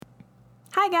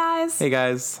Hi, guys. Hey,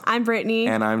 guys. I'm Brittany.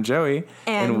 And I'm Joey.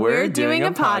 And we're doing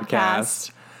a podcast.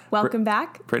 Welcome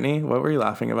back. Brittany, what were you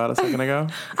laughing about a second ago?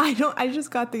 I just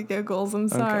got the giggles. I'm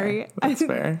sorry. Okay, that's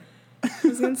fair. I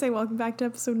was going to say welcome back to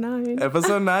episode 9.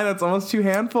 Episode 9, that's almost 2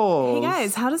 handfuls. Hey,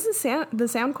 guys. How does the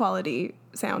sound quality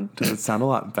sound? Does it sound a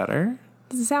lot better?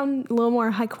 Does it sound a little more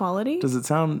high quality? Does it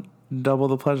sound double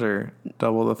the pleasure,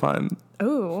 double the fun?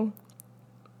 Ooh.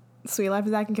 Sweet Life of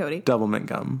Zach and Cody. Double mint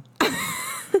gum.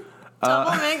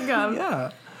 Double mint gum. Yeah.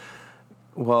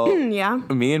 Well, Yeah.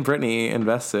 me and Brittany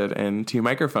invested in 2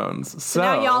 microphones. So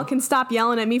Now y'all can stop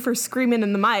yelling at me for screaming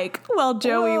in the mic while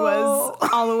Joey was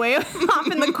all the way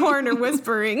off in the corner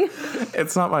whispering.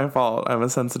 It's not my fault. I'm a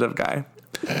sensitive guy.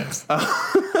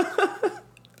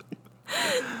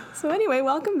 So anyway,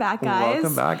 welcome back, guys.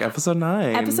 Welcome back. Episode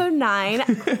 9. Episode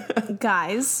 9.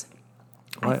 Guys,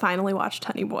 I What? finally watched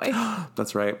Honey Boy.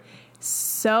 That's right.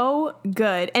 So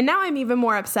good. And now I'm even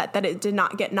more upset that it did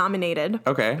not get nominated.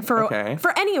 Okay. For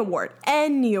any award.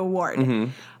 Any award.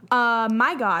 Mm-hmm.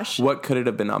 My gosh. What could it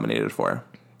have been nominated for,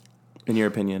 in your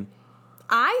opinion?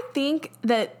 I think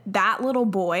that little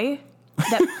boy...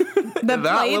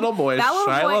 Little boy,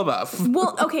 Shia LaBeouf.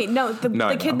 Well, okay, no,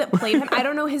 the kid that played him, I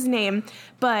don't know his name,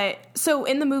 but so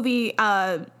in the movie,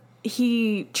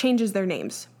 he changes their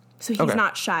names. So he's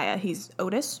not Shia, he's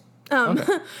Otis.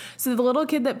 So the little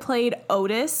kid that played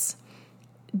Otis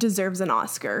deserves an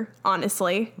Oscar,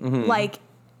 honestly. Mm-hmm. Like,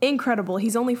 incredible.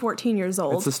 He's only 14 years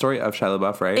old. It's the story of Shia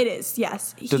LaBeouf, right? It is,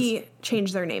 yes. He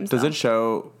changed their names, Does it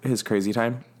show his crazy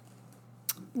time?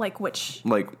 Like which?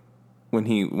 Like, when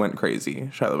he went crazy,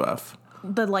 Shia LaBeouf.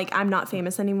 The, like, I'm not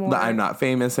famous anymore. The I'm not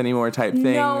famous anymore type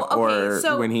thing? No, okay, or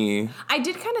so when he I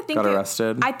did kind of think got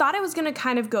arrested? I thought I was going to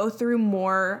kind of go through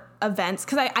more events,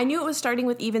 because I knew it was starting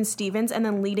with Even Stevens and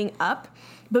then leading up.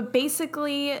 But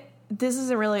basically, this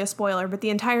isn't really a spoiler, but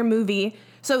the entire movie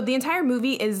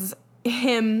is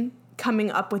him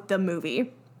coming up with the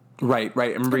movie. Right. I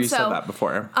remember you said that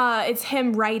before. It's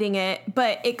him writing it,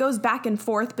 but it goes back and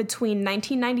forth between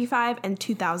 1995 and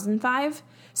 2005.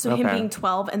 So him being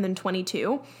 12 and then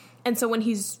 22. And so when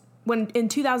in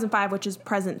 2005, which is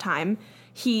present time,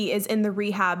 he is in the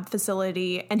rehab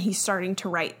facility and he's starting to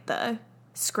write the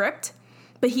script,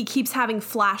 but he keeps having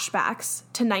flashbacks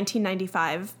to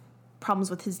 1995 problems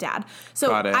with his dad.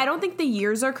 So I don't think the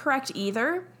years are correct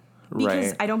either,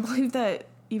 because I don't believe that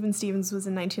Even Stevens was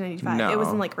in 1995. No. It was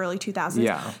in like early 2000s.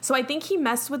 Yeah. So I think he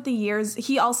messed with the years.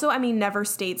 He also, never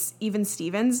states Even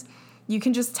Stevens. You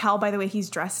can just tell by the way he's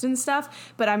dressed and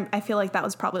stuff. But I feel like that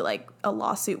was probably like a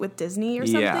lawsuit with Disney or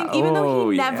something. Yeah. Even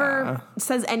though he never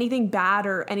says anything bad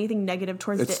or anything negative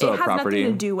towards Disney. It has nothing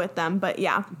to do with them. But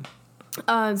yeah.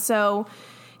 So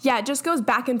yeah, it just goes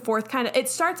back and forth kind of. It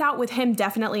starts out with him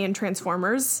definitely in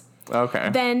Transformers.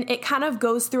 Okay. Then it kind of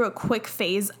goes through a quick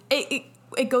phase.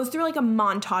 It goes through like a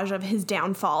montage of his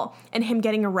downfall and him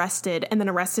getting arrested and then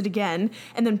arrested again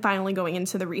and then finally going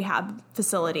into the rehab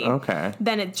facility. Okay.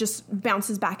 Then it just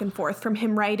bounces back and forth from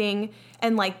him writing,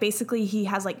 and like basically he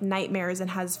has like nightmares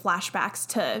and has flashbacks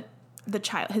to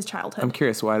his childhood. I'm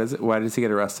curious, why does he get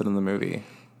arrested in the movie?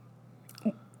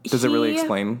 Does it really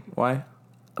explain why?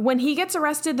 When he gets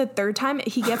arrested the third time,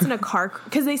 he gets in a car,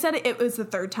 because they said it was the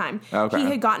third time. Okay. He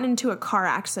had gotten into a car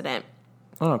accident.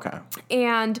 Oh, okay.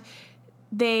 And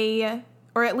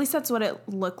or at least that's what it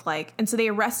looked like. And so they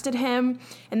arrested him,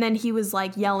 and then he was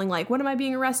like yelling like, "What am I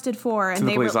being arrested for?" And to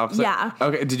the police officer? Yeah.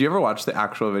 Okay, did you ever watch the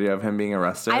actual video of him being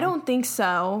arrested? I don't think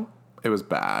so. It was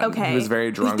bad. Okay. He was very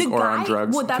drunk or on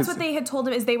drugs. Well, that's what they had told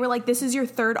him, is they were like, this is your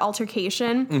third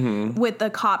altercation with the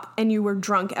cop, and you were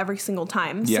drunk every single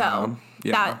time. Yeah.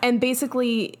 So and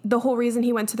basically the whole reason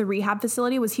he went to the rehab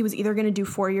facility was he was either going to do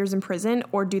 4 years in prison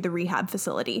or do the rehab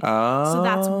facility. Oh. So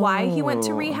that's why he went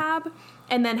to rehab,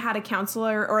 and then had a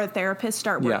counselor or a therapist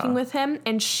start working with him.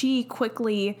 And she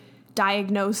quickly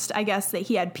diagnosed, I guess, that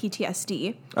he had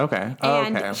PTSD. Okay.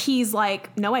 And he's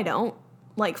like, no, I don't.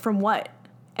 Like, from what?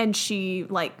 And she,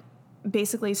 like,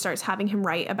 basically starts having him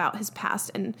write about his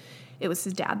past, and it was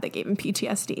his dad that gave him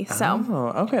PTSD. So,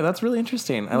 okay, that's really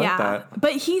interesting. I like that.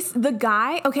 But he's the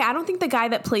guy. Okay, I don't think the guy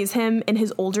that plays him in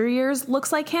his older years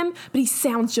looks like him, but he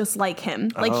sounds just like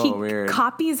him. Like weird.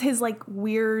 Copies his like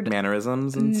weird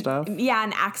mannerisms and stuff. Yeah,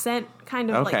 an accent kind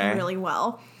of like really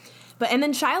well. And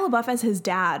then Shia LaBeouf as his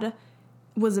dad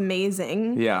was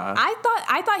amazing. Yeah.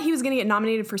 I thought he was going to get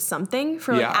nominated for something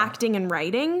for like acting and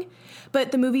writing.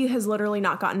 But the movie has literally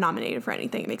not gotten nominated for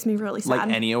anything. It makes me really sad. Like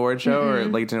any award show, or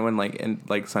like didn't win like in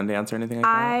like Sundance or anything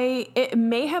like that? It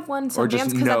may have won Sundance, or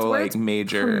just because that's where like it's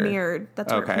major premiered.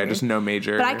 That's where it premiered. Just no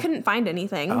major. But I couldn't find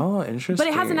anything. Oh, interesting. But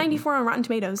it has a 94 on Rotten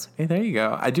Tomatoes. Hey, there you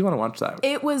go. I do want to watch that.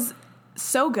 It was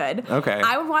So good. Okay.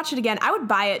 I would watch it again. I would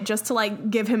buy it just to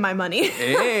like give him my money.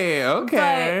 Hey,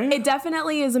 okay. But it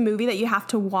definitely is a movie that you have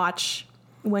to watch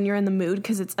when you're in the mood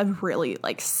because it's a really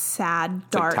like sad,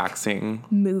 dark, like taxing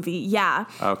movie. Yeah.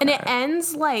 Okay. And it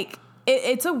ends like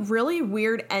it's a really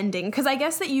weird ending because I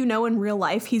guess that in real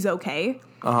life he's okay.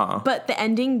 But the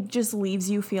ending just leaves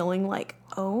you feeling like,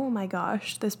 oh my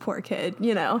gosh, this poor kid,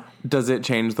 Does it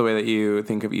change the way that you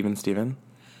think of Even Steven?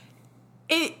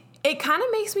 It kind of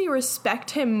makes me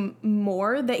respect him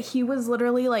more that he was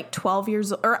literally like 12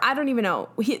 years old, or I don't even know.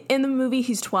 In the movie,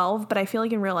 he's 12, but I feel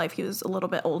like in real life he was a little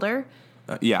bit older.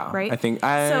 Yeah. Right? I think,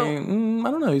 I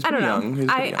don't know. He's pretty young.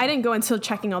 I didn't go until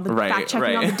checking all the,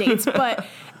 fact-checking all the dates, but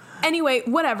anyway,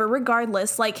 whatever,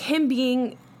 regardless, like him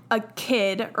being a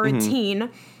kid or a teen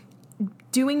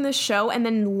doing this show and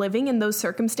then living in those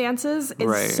circumstances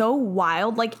is so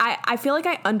wild. Like, I feel like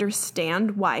I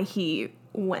understand why he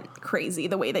went crazy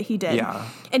the way that he did. Yeah.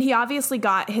 And he obviously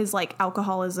got his like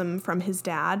alcoholism from his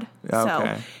dad. Okay.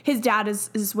 So his dad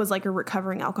was like a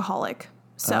recovering alcoholic.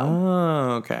 So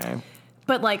okay.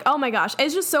 But like, oh my gosh,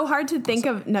 it's just so hard to think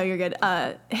of. No, you're good.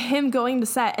 Him going to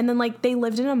set and then like they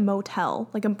lived in a motel,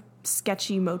 like a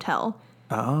sketchy motel.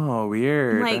 Oh,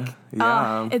 weird. Like,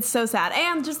 it's so sad.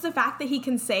 And just the fact that he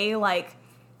can say like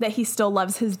that he still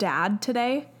loves his dad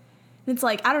today. It's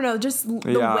like, I don't know, just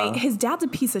the way his dad's a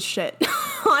piece of shit,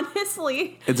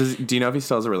 honestly. Do you know if he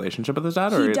still has a relationship with his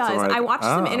dad? Or he does. I watched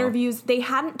some interviews. They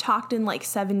hadn't talked in like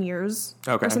 7 years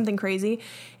or something crazy.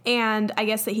 And I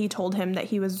guess that he told him that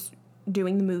he was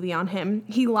doing the movie on him.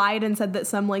 He lied and said that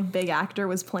some like big actor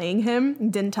was playing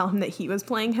him. Didn't tell him that he was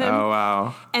playing him. Oh,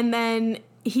 wow. And then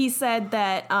he said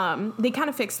that they kind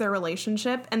of fixed their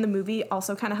relationship. And the movie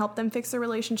also kind of helped them fix their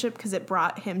relationship because it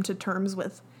brought him to terms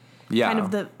with kind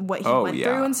of what he went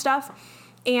through and stuff.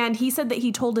 And he said that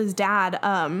he told his dad,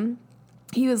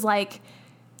 he was like,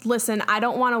 listen, I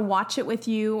don't want to watch it with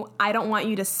you. I don't want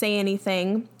you to say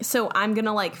anything. So I'm going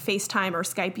to like FaceTime or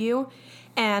Skype you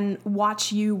and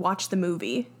watch you watch the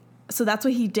movie. So that's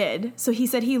what he did. So he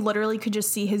said he literally could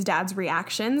just see his dad's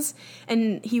reactions.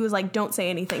 And he was like, don't say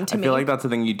anything to me. I feel like that's the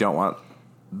thing you don't want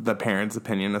the parents'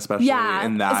 opinion, especially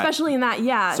in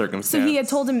that circumstance. So he had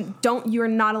told him, you're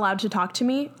not allowed to talk to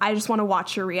me. I just want to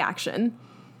watch your reaction.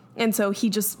 And so he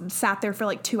just sat there for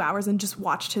like 2 hours and just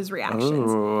watched his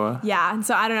reactions. Ooh. Yeah. And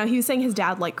so I don't know. He was saying his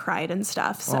dad like cried and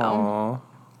stuff. So aww.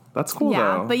 That's cool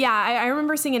though. But yeah, I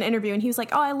remember seeing an interview and he was like,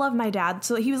 oh, I love my dad.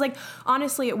 So he was like,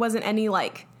 honestly, it wasn't any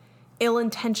like ill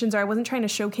intentions or I wasn't trying to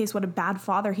showcase what a bad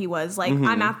father he was. Like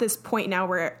I'm at this point now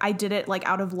where I did it like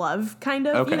out of love kind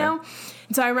of, And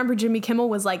so I remember Jimmy Kimmel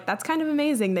was like, that's kind of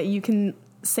amazing that you can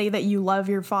say that you love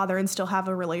your father and still have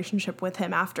a relationship with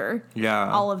him after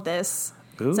all of this.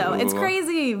 Ooh, so it's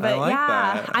crazy, but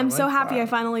I'm so happy I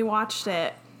finally watched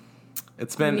it.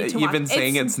 It's been, you've been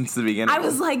saying it since the beginning. I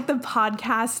was like, the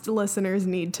podcast listeners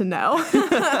need to know.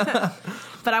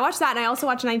 But I watched that, and I also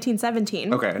watched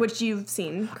 1917, which you've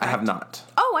seen, correct? I have not.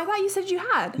 Oh, I thought you said you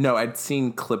had. No, I'd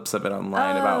seen clips of it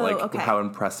online about like how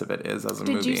impressive it is as a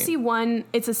movie. Did you see one,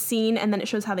 it's a scene, and then it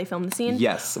shows how they filmed the scene?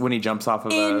 Yes, when he jumps off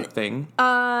of a thing.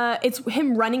 It's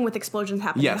him running with explosions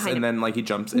happening behind him. Yes, and then like he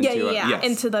jumps into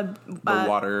into the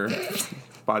water...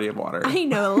 body of water. I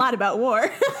know a lot about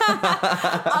war.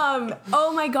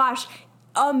 Oh my gosh.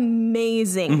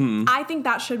 Amazing. I think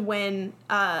that should win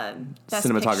Best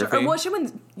cinematography. Picture. Or, well, it should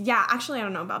win. Yeah, actually, I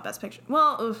don't know about Best Picture.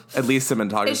 Well, at least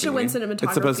cinematography. It should win cinematography.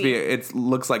 It's supposed to be. It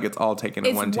looks like it's all taken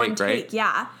in one take, right?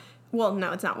 Yeah. Well,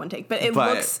 no, it's not one take, but it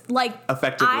looks like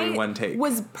effectively one take.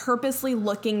 Was purposely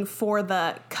looking for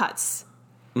the cuts.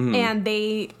 And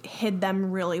they hid them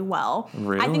really well.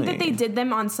 Really? I think that they did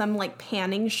them on some like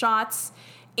panning shots,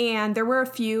 and there were a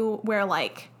few where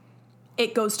like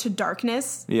it goes to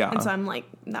darkness. Yeah. And so I'm like,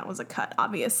 that was a cut,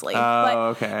 obviously. But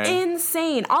okay.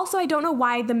 Insane. Also, I don't know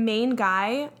why the main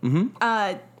guy,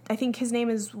 I think his name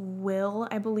is Will,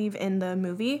 I believe, in the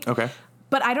movie. Okay.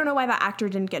 But I don't know why that actor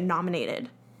didn't get nominated.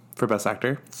 For Best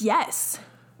Actor? Yes.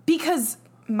 Because...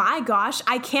 my gosh,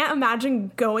 I can't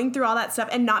imagine going through all that stuff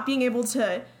and not being able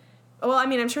to... Well, I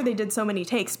mean, I'm sure they did so many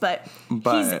takes, but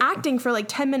he's acting for like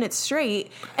 10 minutes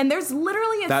straight, and there's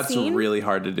literally a scene... That's really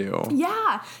hard to do.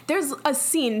 Yeah. There's a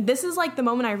scene, this is like the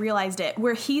moment I realized it,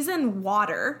 where he's in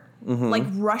water, like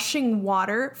rushing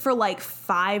water for like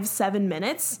 5-7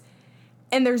 minutes,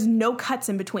 and there's no cuts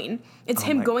in between. It's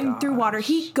him going through water.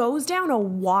 He goes down a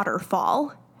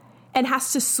waterfall and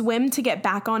has to swim to get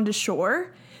back onto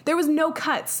shore. There was no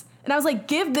cuts. And I was like,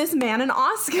 give this man an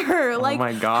Oscar. Like,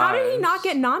 my gosh. How did he not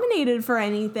get nominated for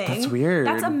anything? That's weird.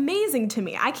 That's amazing to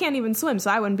me. I can't even swim,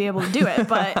 so I wouldn't be able to do it.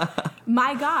 But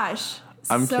my gosh.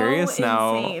 I'm curious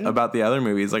now about the other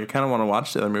movies. Like, I kind of want to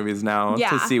watch the other movies now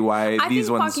to see why these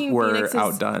ones were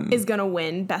outdone. Is going to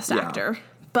win Best Actor.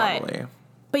 But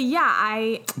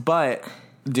yeah, But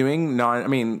doing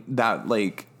that,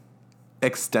 like,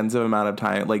 extensive amount of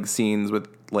time, like, scenes with,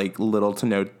 like, little to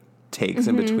no takes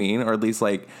in between, or at least,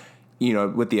 like, you know,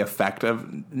 with the effect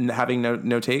of having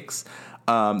no takes,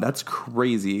 that's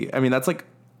crazy. I mean, that's, like,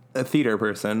 a theater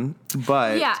person,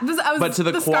 but but to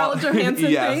the Scarlett Johansson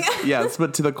thing. Yes,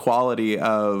 but to the quality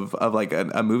of like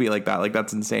a movie like that, like,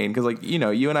 that's insane. Because, like, you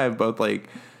know, you and I have both, like,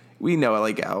 we know,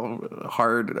 like, how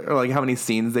hard, or, like, how many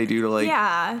scenes they do to, like,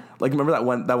 like, remember that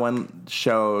one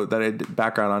show that I did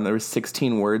background on? There was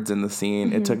 16 words in the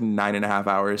scene. It took 9.5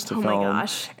 hours to film. Oh my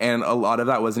gosh! And a lot of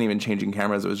that wasn't even changing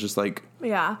cameras. It was just, like,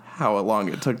 how long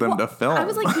it took them to film. I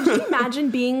was like, could you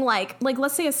imagine being like,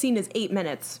 let's say a scene is 8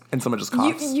 minutes, and someone just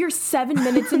coughs. You're 7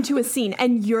 minutes into a scene,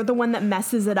 and you're the one that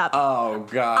messes it up. Oh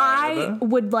god! I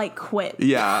would, like, quit.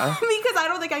 Yeah, because I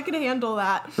don't think I could handle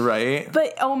that. Right?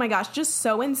 But oh my gosh, just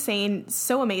so insane,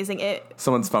 so amazing.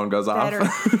 Someone's phone goes off.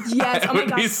 Yes. Oh my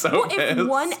gosh. So if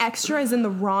one extra is in the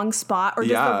wrong spot or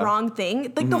does the wrong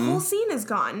thing, like, the whole scene is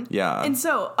gone. Yeah. And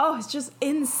so, it's just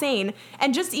insane.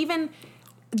 And just even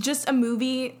a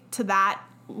movie to that,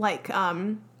 like,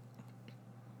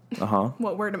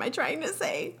 what word am I trying to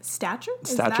say? Stature?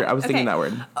 I was thinking that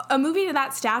word. A movie to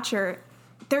that stature,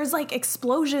 there's, like,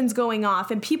 explosions going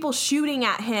off and people shooting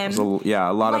at him.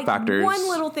 A lot of factors. One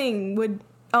little thing would...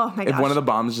 Oh my gosh. If one of the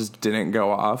bombs just didn't go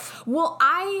off. Well,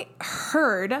 I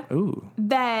heard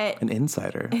that... An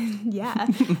insider. Yeah.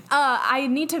 I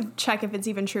need to check if it's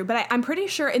even true, but I'm pretty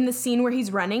sure in the scene where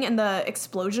he's running and the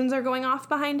explosions are going off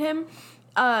behind him,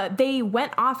 they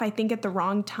went off, I think, at the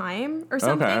wrong time or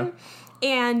something. Okay.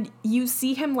 And you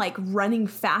see him, like, running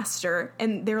faster,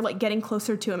 and they're, like, getting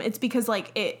closer to him. It's because,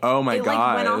 like, it like,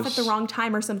 went off at the wrong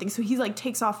time or something. So he's, like,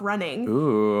 takes off running.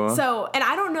 Ooh. So, and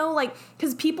I don't know, like,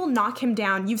 because people knock him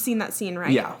down. You've seen that scene,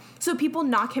 right? Yeah. So people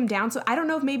knock him down. So I don't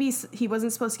know if maybe he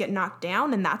wasn't supposed to get knocked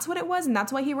down, and that's what it was, and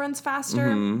that's why he runs faster.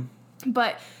 Mm-hmm.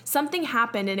 But something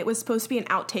happened, and it was supposed to be an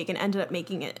outtake and ended up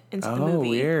making it into the movie.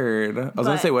 Oh, weird. I was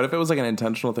going to say, what if it was, like, an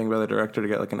intentional thing by the director to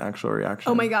get, like, an actual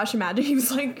reaction? Oh, my gosh, imagine. He was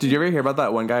like... Did you ever hear about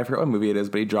that one guy? I forget what movie it is,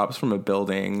 but he drops from a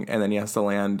building, and then he has to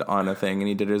land on a thing, and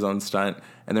he did his own stunt,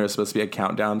 and there was supposed to be a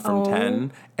countdown from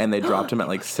 10, and they dropped him at,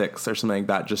 like, 6 or something like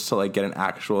that just to, like, get an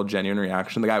actual genuine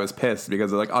reaction. The guy was pissed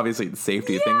because of, like, obviously it's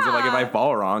safety things. So, like, if I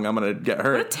fall wrong, I'm going to get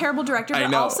hurt. What a terrible director,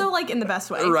 but also, like, in the best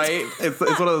way. Right? It's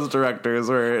one of those directors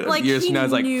where like, years from now,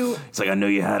 it's like, I knew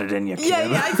you had it in you, kid.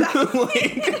 Yeah,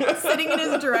 exactly. Sitting in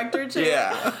his director chair.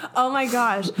 Yeah. Oh, my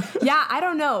gosh. Yeah, I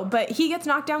don't know, but he gets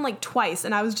knocked down, like, twice,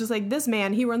 and I was just like, this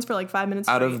man, he runs for, like, 5 minutes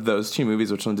Out of those two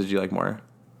movies, which one did you like more?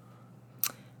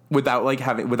 Without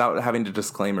having to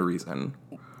disclaim a reason.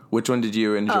 Which one did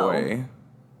you enjoy?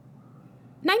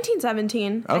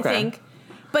 1917, okay. I think.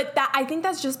 But I think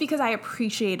that's just because I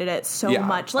appreciated it so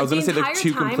much. Like, I was going to say they're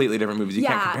two completely different movies. You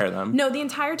can't compare them. No, the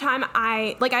entire time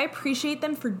I appreciate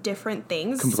them for different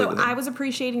things. Completely. So I was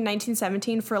appreciating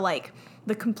 1917 for, like,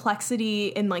 the complexity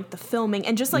in, like, the filming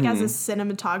and just, like, as a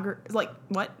cinematographer, like,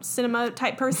 cinema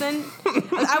type person.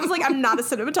 I was like, I'm not a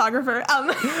cinematographer.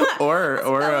 Or a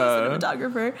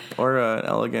cinematographer. Or an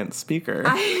elegant speaker.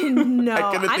 I know.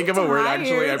 I couldn't think of a word,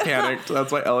 actually. I panicked.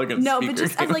 That's why elegant speaker. No, but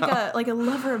just as, like a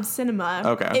lover of cinema.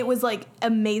 Okay. It was, like,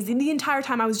 amazing. The entire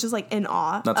time I was just, like, in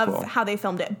awe of how they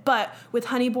filmed it. But with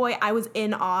Honey Boy, I was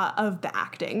in awe of the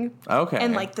acting. Okay.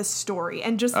 And, like, the story.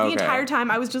 And just the entire time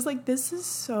I was just like, this is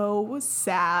so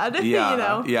sad. Yeah. You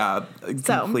know? Yeah.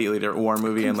 Completely different. War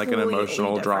movie and, like, an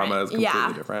emotional drama is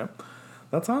completely different.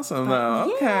 That's awesome,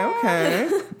 though. Okay.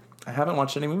 I haven't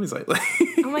watched any movies lately.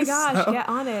 Oh my gosh, get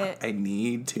on it. I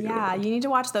need to. Yeah, you need to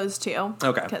watch those too.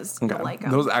 Okay. Because you'll like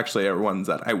them. Those actually are ones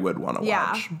that I would want to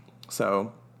watch.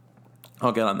 So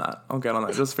I'll get on that.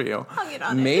 Just for you. I'll get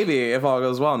on it. Maybe if all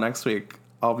goes well next week,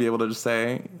 I'll be able to just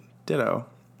say ditto.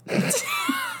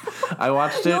 I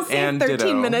watched it and ditto.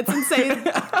 13 minutes and say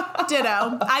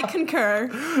ditto. I concur.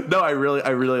 No, I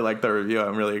really like the review.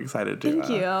 I'm really excited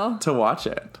to watch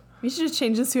it. We should just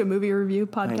change this to a movie review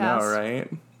podcast. I know,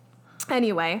 right?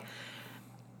 Anyway,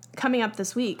 coming up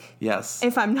this week. Yes.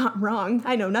 If I'm not wrong,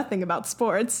 I know nothing about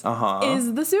sports.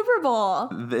 Is the Super Bowl.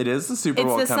 It is the Super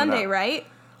Bowl. It's this Sunday, right?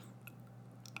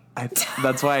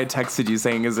 That's why I texted you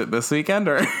saying, is it this weekend?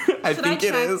 Or I think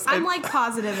it is. I'm like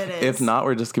positive it is. If not,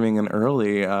 we're just giving an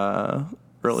early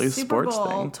early Super sports Bowl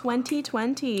thing.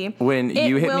 2020. When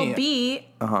you hit me... It will be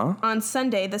on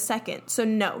Sunday the 2nd. So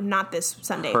no, not this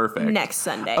Sunday. Perfect. Next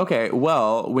Sunday. Okay,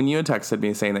 well, when you had texted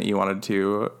me saying that you wanted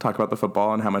to talk about the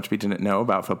football and how much we didn't know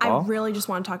about football... I really just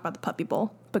want to talk about the Puppy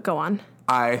Bowl, but go on.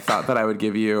 I thought that I would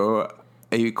give you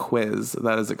a quiz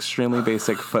that is extremely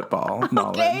basic football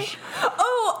knowledge.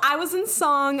 Oh, I was in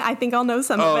song. I think I'll know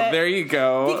some of it. Oh, there you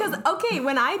go. Because, okay,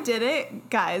 when I did it,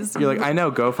 guys. You're like, I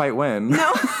know, go fight win.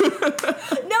 No.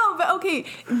 No, but okay.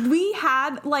 We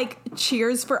had like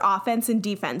cheers for offense and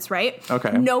defense, right?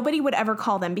 Okay. Nobody would ever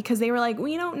call them because they were like,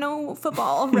 we don't know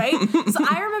football, right? So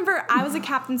I remember I was a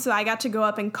captain, so I got to go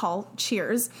up and call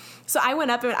cheers. So I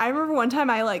went up and I remember one time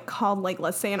I like called like,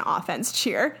 let's say an offense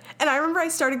cheer. And I remember I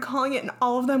started calling it and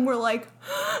all of them were like,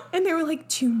 and they were like,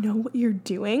 do you know what you're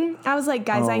doing? I was like,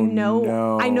 guys, I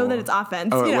know that it's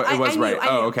offense. Oh, you know, it was right. I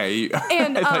knew. Oh, okay.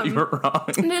 And, I thought you were wrong.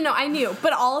 No, I knew.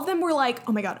 But all of them were like,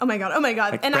 oh my God.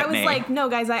 Like and I was Britney. like, no,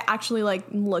 guys, I actually like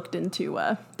looked into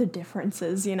the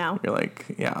differences, you know. You're like,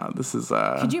 yeah, this is...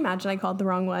 Could you imagine I called the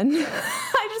wrong one?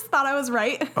 I just thought I was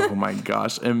right. Oh my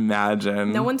gosh,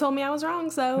 imagine. No one told me I was wrong,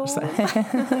 so...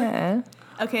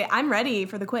 Okay, I'm ready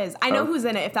for the quiz. I know who's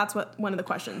in it if that's one of the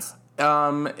questions.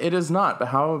 It is not, but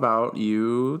how about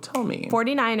you tell me?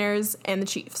 49ers and the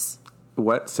Chiefs.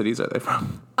 What cities are they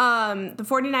from? The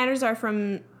 49ers are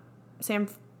from San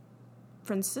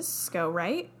Francisco,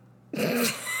 right?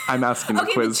 I'm asking the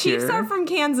Okay, quiz the Chiefs here. are from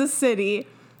Kansas City.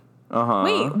 Uh-huh.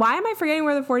 Wait, why am I forgetting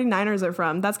where the 49ers are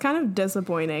from? That's kind of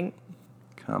disappointing.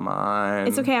 Come on.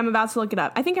 It's okay, I'm about to look it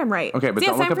up. I think I'm right. Okay, but Yeah,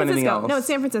 don't look up anything else. No, it's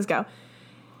San Francisco.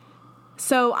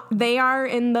 So they are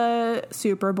in the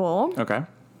Super Bowl. Okay.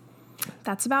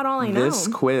 That's about all I know. This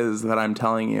quiz that I'm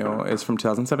telling you is from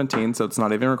 2017, so it's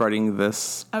not even regarding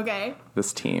this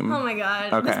team. Oh my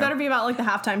God. Okay. This better be about like the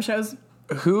halftime shows.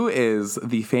 Who is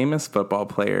the famous football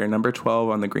player, number 12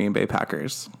 on the Green Bay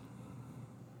Packers?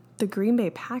 The Green Bay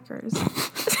Packers.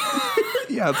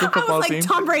 Yeah, it's a I football was like, team.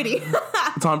 Tom Brady.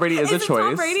 Tom Brady is a it choice.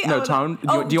 Tom Brady? No, Oh, Tom.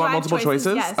 no. Do you want I have multiple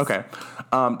choices? Yes. Okay.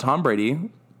 Tom Brady,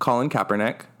 Colin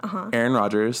Kaepernick, Aaron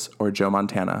Rodgers, or Joe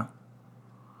Montana?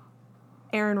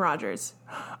 Aaron Rodgers.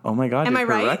 Oh my God, Am you're I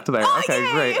right? correct there. Oh, Okay,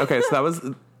 yay! great. Okay, so that was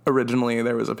originally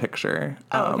there was a picture.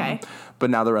 Oh, okay. But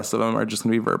now the rest of them are just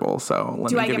going to be verbal. So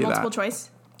let Do me I give get you multiple that. choice?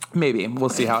 Maybe we'll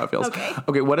see how it feels. Okay.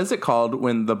 Okay. What is it called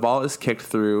when the ball is kicked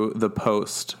through the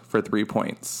post for 3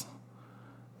 points?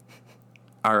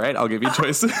 All right, I'll give you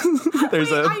choices.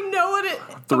 There's Wait, I know what it.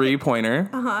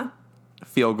 3-pointer.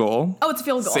 Field goal. Oh, it's a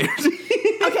field goal. Safety.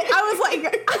 Okay, I was like,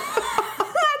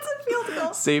 that's a field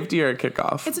goal. Safety or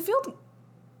kickoff? It's a field.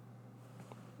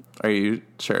 Are you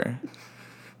sure?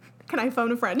 Can I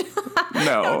phone a friend? No.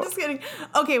 No, I'm just kidding.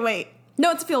 Okay, wait.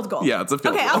 No, it's a field goal. Yeah, it's a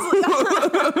field okay, goal.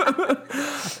 I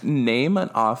was Name an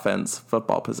offense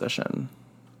football position.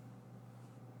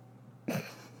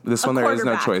 This one there is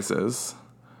no quarterback. choices.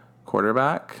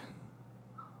 Quarterback.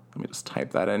 Let me just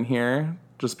type that in here,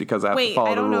 just because I have to Wait, follow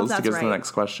I the don't know if rules to that's get to the right.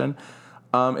 next question.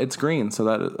 It's green, so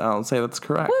that I'll say that's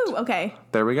correct. Woo, okay.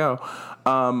 There we go.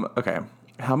 Okay,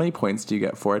 how many points do you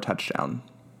get for a touchdown?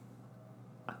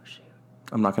 Oh, shoot.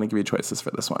 I'm not going to give you choices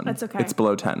for this one. That's okay. It's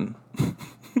below 10.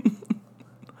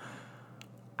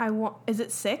 Is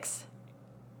it 6?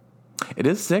 It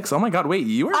is 6. Oh my God! Wait,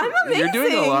 you're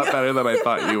doing a amazing. lot better than I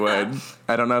thought you would.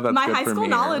 I don't know if that's My good high for school me.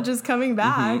 knowledge is coming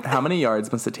back. How many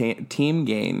yards must a team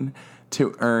gain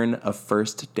to earn a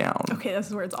first down? Okay, this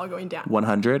is where it's all going down.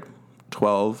 100,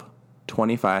 12,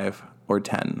 25, or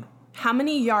 10? How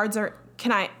many yards are?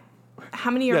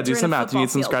 How many yards? Yeah, do are some in a math. Do you need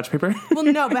some football field? scratch paper? Well,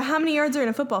 no, but how many yards are in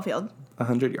a football field?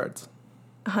 100 yards.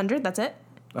 100. That's it.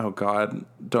 Oh God!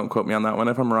 Don't quote me on that one.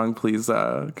 If I'm wrong, please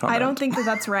comment. I don't think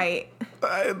that's right.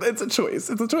 It's a choice.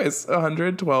 It's a choice.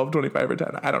 100, 12, 25, or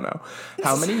 10. I don't know.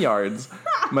 How many yards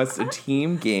must a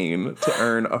team gain to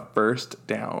earn a first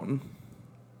down?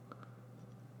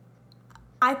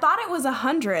 I thought it was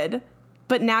 100,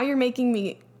 but now you're making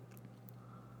me.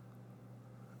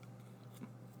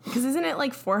 Because isn't it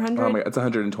like 400? Oh my God! It's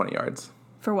 120 yards.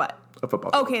 For what? A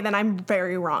football field. Okay, then I'm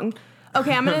very wrong.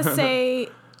 Okay, I'm going to say,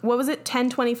 what was it? 10,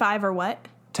 25, or what?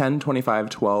 10, 25,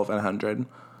 12, and 100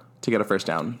 to get a first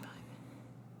down.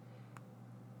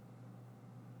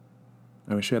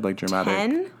 I wish we had like dramatic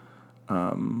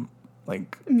 10?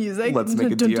 like Music? let's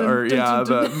make a deal or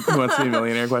the Who Wants to Be a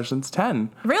Millionaire questions. 10.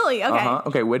 Really? Okay.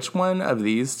 Okay, which one of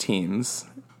these teams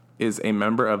is a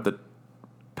member of the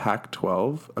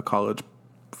Pac-12, a college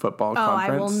football I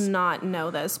will conference? not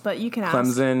know this, but you can ask.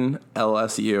 Clemson,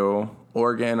 LSU,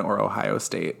 Oregon, or Ohio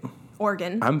State?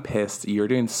 Oregon. I'm pissed. You're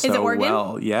doing so Is it Oregon?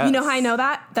 well. Yes. You know how I know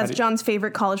that? That's John's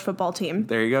favorite college football team.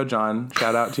 There you go, John.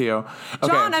 Shout out to you. Okay.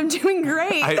 John, I'm doing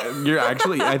great. I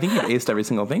think you've aced every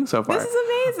single thing so far. This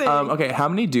is amazing. Okay, how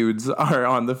many dudes are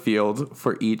on the field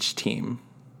for each team?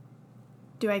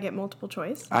 Do I get multiple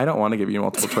choice? I don't want to give you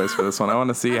multiple choice for this one. I want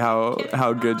to see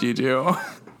how good you do.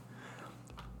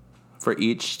 For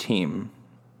each team,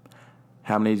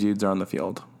 how many dudes are on the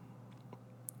field?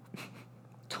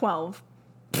 12.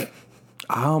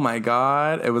 Oh my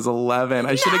God. It was 11.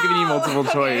 I should have given you multiple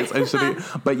choice. I should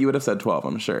have, but you would have said 12,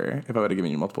 I'm sure, if I would have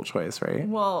given you multiple choice, right?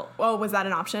 Well, was that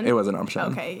an option? It was an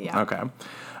option. Okay, yeah. Okay.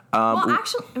 Well,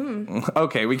 actually...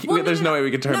 Okay, there's no way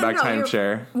we could turn back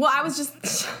timeshare. Well, I was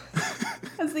just...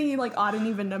 I was thinking like odd and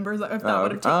even numbers if that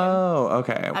would have taken... Oh,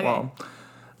 okay. Well,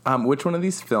 which one of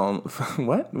these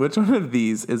Which one of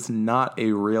these is not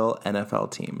a real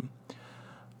NFL team?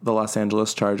 The Los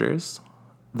Angeles Chargers,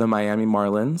 the Miami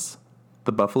Marlins,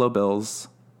 the Buffalo Bills,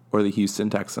 or the Houston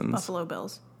Texans? Buffalo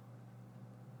Bills.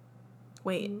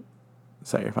 Wait.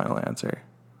 Is that your final answer?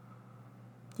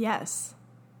 Yes.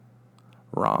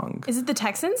 Wrong. Is it the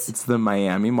Texans? It's the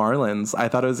Miami Marlins. I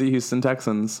thought it was the Houston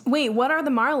Texans. Wait, what are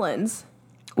the Marlins?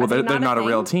 Well, they're not a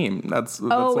real team. That's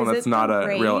one that's not a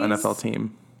real NFL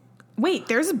team. Wait,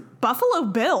 there's Buffalo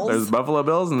Bills. There's Buffalo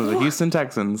Bills and there's the Houston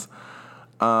Texans.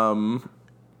 Did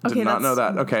not know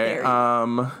that. Okay.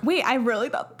 Wait, I really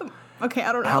thought okay,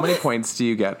 I don't know. How many points do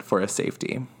you get for a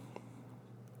safety?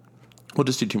 We'll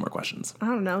just do 2 more questions. I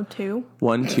don't know, 2.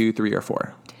 1, 2, 3, or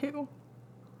 4? 2.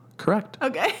 Correct.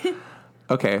 Okay.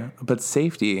 Okay, but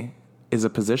safety is a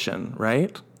position,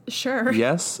 right? Sure.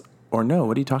 Yes or no?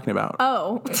 What are you talking about?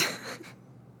 Oh.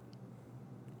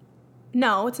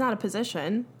 No, it's not a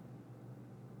position.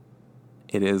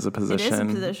 It is a position. It is a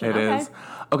position. It is.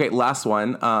 Okay, last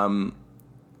one.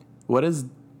 What is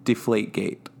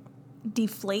Deflategate?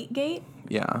 Deflategate?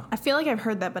 Yeah. I feel like I've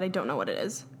heard that, but I don't know what it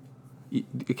is.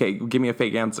 Okay, give me a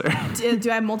fake answer. Do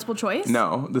I have multiple choice?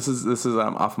 No, this is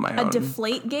off of my own. A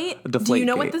Deflategate? Deflategate. Do you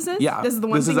know what this is? Yeah. This is the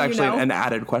one This thing is actually you know? an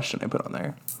added question I put on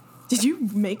there. Did you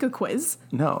make a quiz?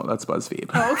 No, that's BuzzFeed.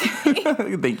 Oh,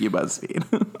 okay. Thank you, BuzzFeed.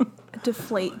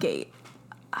 Deflategate.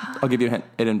 I'll give you a hint.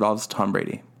 It involves Tom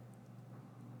Brady.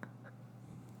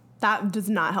 That does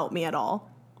not help me at all.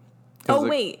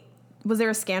 Wait. Was there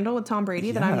a scandal with Tom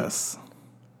Brady that I'm... Yes.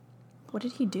 What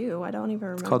did he do? I don't even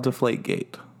remember. It's called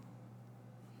Deflategate.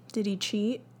 Did he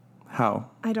cheat? How?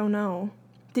 I don't know.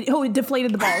 He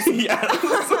deflated the balls. Yes.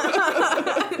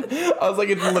 I was like,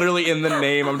 it's literally in the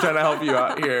name. I'm trying to help you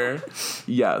out here.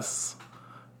 Yes.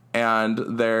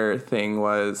 And their thing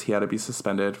was he had to be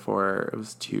suspended for, it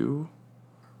was 2,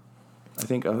 I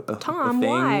think, a Tom, thing.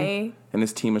 why? And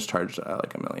his team was charged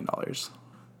like $1 million.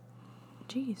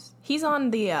 Jeez. He's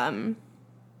on the,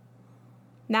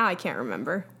 now I can't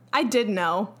remember. I did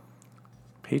know.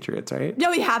 Patriots, right?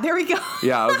 Oh, yeah, there we go.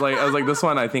 Yeah, I was like, this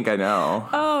one I think I know.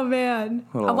 Oh, man.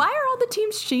 Why are all the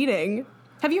teams cheating?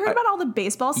 Have you heard about all the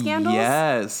baseball scandals?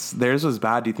 Yes. Theirs was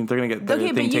bad. Do you think they're going to get their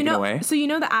thing taken away? So you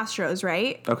know the Astros,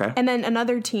 right? Okay. And then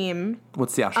another team.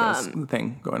 What's the Astros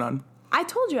thing going on? I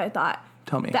told you, I thought.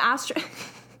 Tell me. The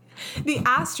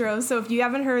Astros, so if you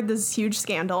haven't heard this huge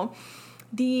scandal,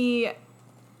 the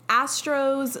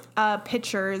Astros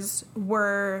pitchers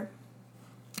were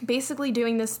basically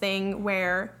doing this thing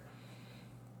where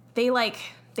they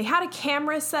had a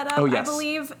camera set up, yes. I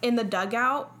believe, in the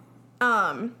dugout.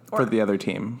 For the other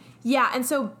team. Yeah, and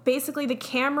so basically the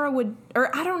camera would,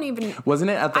 or I don't even... Wasn't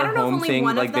it at their home thing,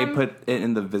 like they put it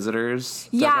in the visitors?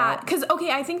 Yeah, because,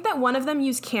 I think that one of them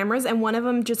used cameras and one of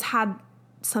them just had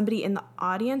somebody in the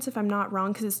audience, if I'm not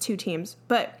wrong, because it's 2 teams.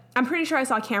 But I'm pretty sure I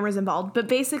saw cameras involved. But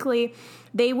basically,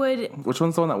 they would... Which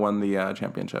one's the one that won the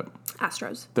championship?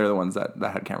 Astros. They're the ones that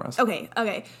had cameras. Okay.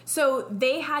 So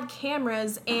they had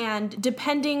cameras, and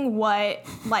depending what,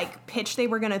 pitch they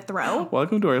were going to throw...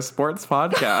 Welcome to our sports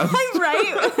podcast.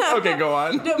 Right? Okay, go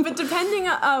on. No, but depending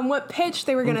on what pitch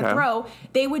they were going to throw,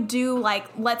 they would do,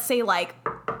 let's say,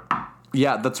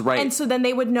 Yeah, that's right. And so then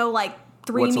they would know,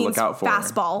 3 means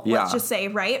fastball, yeah. Let's just say,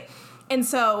 right? And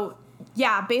so,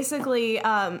 yeah, basically,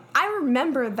 I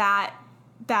remember that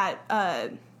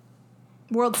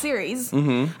World Series,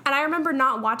 and I remember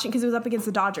not watching, because it was up against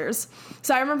the Dodgers,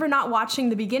 so I remember not watching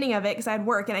the beginning of it, because I had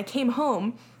work, and I came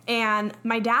home, and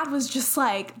my dad was just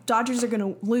like, Dodgers are going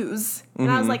to lose. And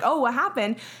I was like, oh, what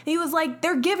happened? And he was like,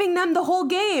 they're giving them the whole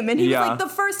game. And he was like, the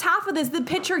first half of this, the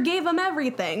pitcher gave them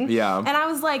everything. Yeah. And I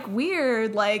was like,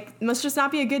 weird, must just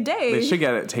not be a good day. They should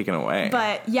get it taken away.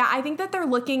 But, yeah, I think that they're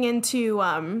looking into,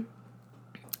 I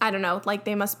don't know,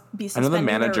 they must be suspending I know the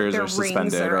managers are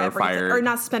suspended or fired. Or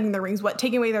not suspending their rings,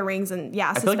 taking away their rings and,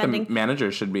 suspending. I feel like the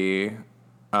managers should be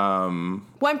Well,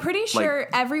 I'm pretty sure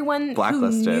everyone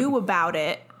who knew about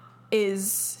it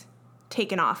is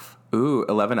taken off. Ooh,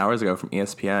 11 hours ago from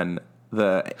ESPN,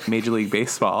 the Major League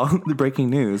Baseball, the breaking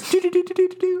news.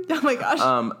 Oh my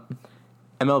gosh.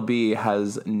 MLB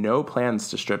has no plans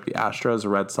to strip the Astros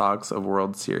Red Sox of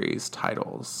World Series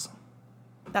titles.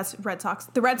 That's Red Sox.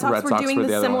 The Red Sox were doing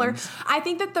the similar. I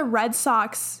think that the Red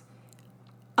Sox,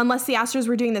 unless the Astros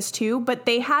were doing this too, but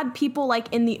they had people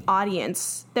like in the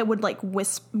audience that would like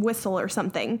whistle or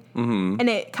something. Mm-hmm. And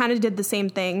it kind of did the same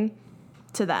thing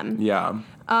to them. Yeah.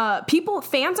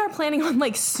 Fans are planning on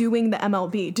like suing the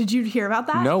MLB. Did you hear about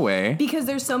that? No way. Because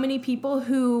there's so many people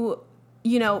who,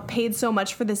 you know, paid so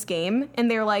much for this game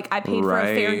and they're like, I paid for a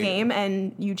fair game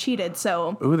and you cheated.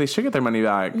 So, ooh, they should get their money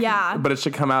back. Yeah. But it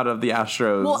should come out of the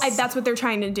Astros. Well, that's what they're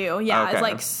trying to do. Yeah. Okay. It's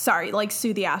like, sorry, like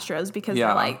sue the Astros because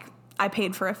they're like, I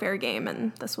paid for a fair game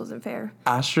and this wasn't fair.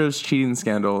 Astros cheating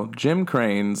scandal. Jim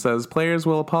Crane says players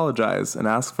will apologize and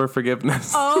ask for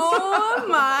forgiveness. Oh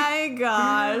my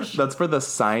gosh. That's for the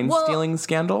sign stealing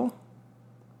scandal?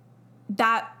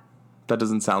 That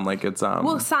doesn't sound like it's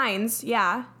Well, signs,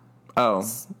 yeah. Oh,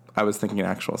 I was thinking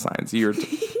actual signs. You're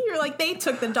like, they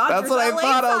took the Dodgers. That's what I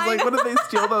thought. I was like, what did they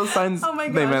steal those signs? Oh my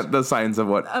gosh. They meant the signs of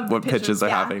what pitches are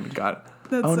happening. God.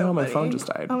 That's oh so no, my funny. phone just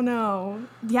died. Oh no.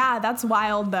 Yeah, that's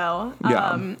wild though.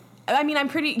 Yeah. I mean,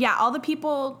 all the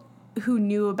people who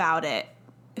knew about it,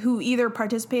 who either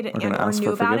participated and or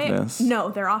knew about it, no,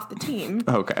 they're off the team.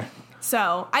 Okay.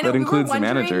 So I know that includes the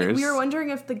managers. We were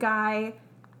wondering if the guy,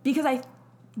 because I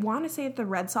want to say that the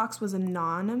Red Sox was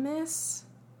anonymous.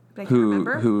 But I can't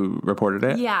remember. Who reported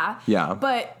it? Yeah. Yeah.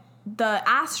 But the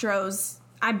Astros,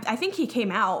 I think he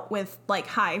came out with like,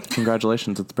 hi.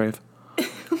 Congratulations, it's brave.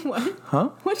 What? Huh?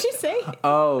 What'd you say?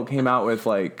 Oh, came out with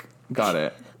like, got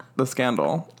it. The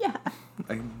scandal. Yeah.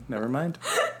 Never mind.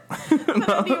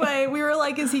 But anyway, we were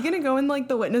like, is he going to go in like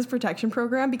the witness protection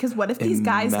program? Because what if these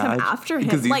guys come after him?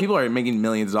 Because these people are making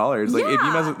millions of dollars. Like, if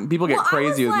you mess with, people get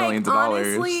crazy with millions of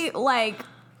dollars. Honestly, like,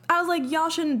 I was like, y'all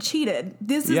shouldn't have cheated.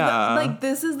 This is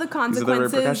this is the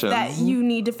consequences that you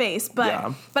need to face.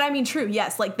 But I mean, true,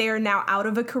 yes. Like, they are now out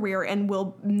of a career and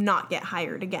will not get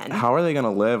hired again. How are they going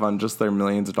to live on just their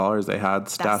millions of dollars they had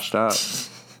stashed up?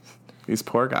 These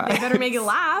poor guys. They better make it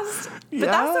last. But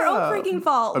that's their own freaking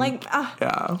fault. Like,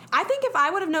 I think if I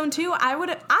would have known too, I would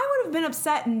have been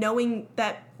upset knowing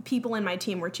that people in my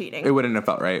team were cheating. It wouldn't have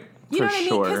felt right. You know what I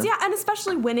mean? Because and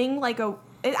especially winning like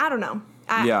I don't know.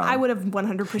 I would have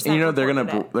 100%. And you know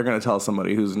they're gonna tell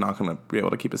somebody who's not gonna be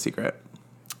able to keep a secret.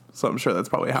 So I'm sure that's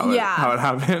probably how it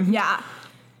happened. Yeah.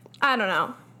 I don't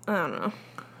know.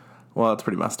 Well, it's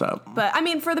pretty messed up. But I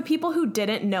mean, for the people who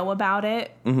didn't know about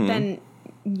it, then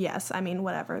yes, I mean,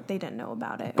 whatever. They didn't know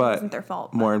about it. It wasn't their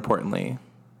fault. More importantly.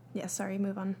 Yes, sorry,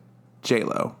 move on.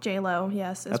 J-Lo,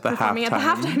 yes, is at the performing at the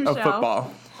halftime of show.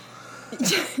 Football.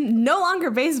 No longer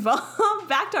baseball.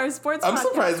 Back to our sports I'm podcast.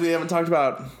 surprised we haven't talked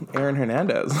about Aaron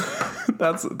Hernandez.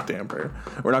 That's a damper.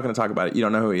 We're not going to talk about it. You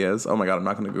don't know who he is? Oh my God, I'm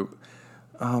not going to Google.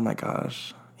 Oh my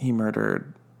gosh. He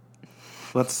murdered.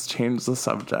 Let's change the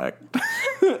subject.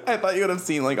 I thought you would have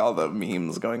seen like all the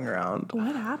memes going around.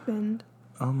 What happened?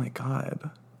 Oh my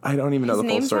God. I don't even know the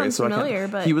full story. So familiar,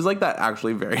 but he was like that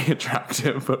actually very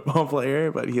attractive football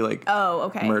player, but he like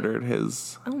murdered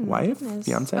his wife,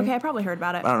 fiance. Okay, I probably heard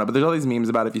about it. I don't know, but there's all these memes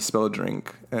about if you spill a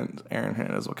drink and Aaron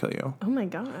Hernandez will kill you. Oh my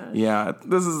gosh. Yeah,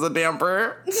 this is a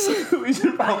damper. We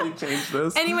should probably change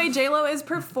this. Anyway, J-Lo is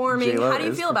performing. How do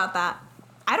you feel about that?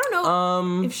 I don't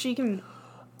know if she can.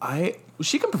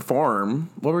 She can perform.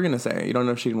 What were we gonna say? You don't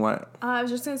know if she can what? I was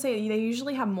just gonna say they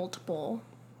usually have multiple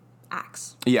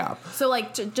acts. Yeah. So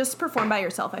like just perform by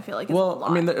yourself, I feel like it's a lot.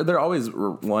 I mean they're always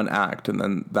one act and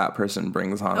then that person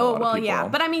brings on a lot of people. Yeah.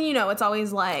 But I mean, you know, it's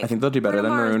always like I think they'll do better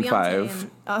than Maroon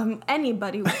 5. And,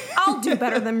 anybody I'll do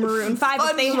better than Maroon 5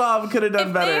 if they could have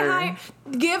done better.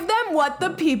 Give them what the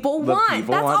people want.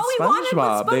 That's all we wanted with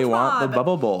SpongeBob. They want the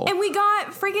Bubble Bowl. And we got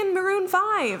friggin' Maroon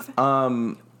 5.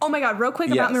 Oh my God, real quick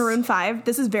about Maroon 5.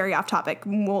 This is very off topic.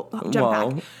 We'll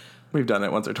jump back. We've done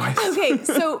it once or twice. Okay,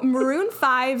 so Maroon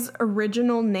 5's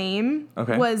original name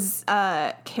was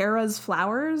Kara's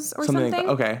Flowers or something.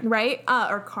 Okay. Right?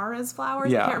 Or Kara's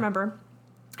Flowers? Yeah. I can't remember.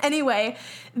 Anyway,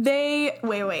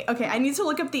 wait. Okay, I need to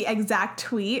look up the exact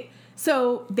tweet.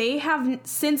 So they have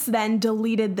since then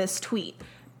deleted this tweet.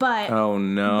 But oh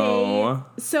no.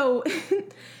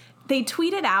 They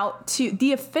tweeted out to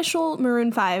the official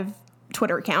Maroon 5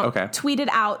 Twitter account. Tweeted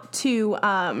out to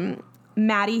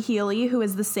Maddie Healy, who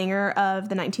is the singer of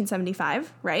the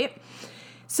 1975, right?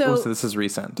 So this is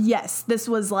recent. Yes, this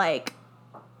was like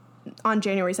on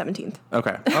January 17th.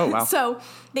 Okay. Oh, wow. So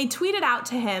they tweeted out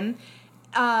to him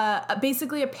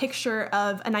basically a picture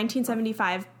of a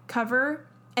 1975 cover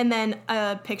and then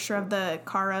a picture of the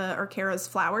Kara's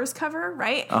Flowers cover,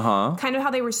 right? Kind of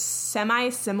how they were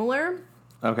semi-similar.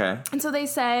 Okay. And so they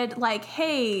said, like,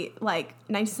 hey, like,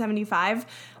 1975,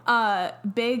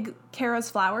 big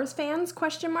Kara's Flowers fans, ?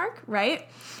 Right?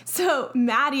 So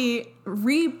Maddie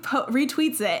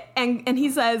retweets it, and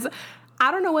he says, I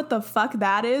don't know what the fuck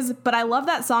that is, but I love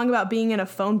that song about being in a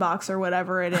phone box or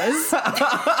whatever it is.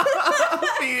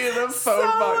 Being in a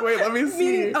phone box. Wait, let me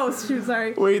see. Shoot,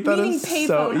 sorry. Wait, that is payphone,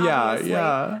 so... Yeah, obviously.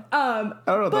 yeah. I don't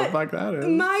know what the fuck that is.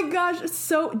 My gosh,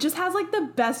 so... Just has, like,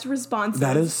 the best responses.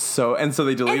 That is so... And so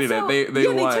they deleted it. They won.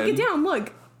 They took it down.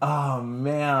 Look. Oh,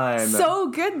 man.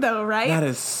 So good, though, right? That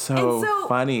is so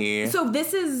funny. So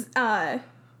this is... Oh,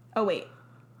 wait.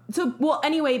 So, well,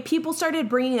 anyway, people started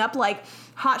bringing up, like,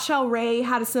 Hot Shell Ray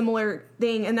had a similar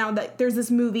thing, and now that there's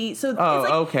this movie. So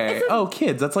okay.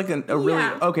 Kids. That's like a really...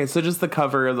 Okay, so just the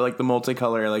cover, like, the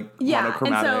multicolor, like,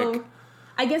 monochromatic. And so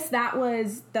I guess that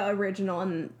was the original,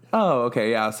 and... Oh,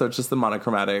 okay, yeah. So it's just the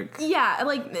monochromatic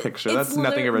picture. That's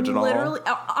nothing original. Literally,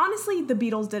 honestly, the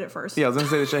Beatles did it first. Yeah, I was going to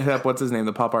say they should hit up, what's his name,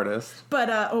 the pop artist.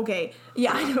 But, okay.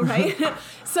 Yeah, I know, right?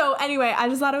 So, anyway, I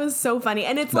just thought it was so funny.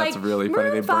 And it's That's really funny.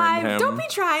 Maroon They 5, burned him. don't be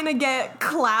trying to get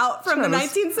clout from the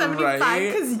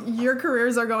 1975 because your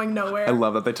careers are going nowhere. I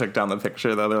love that they took down the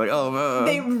picture, though. They're like,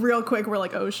 They real quick were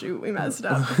like, oh, shoot, we messed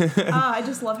up. I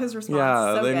just love his response.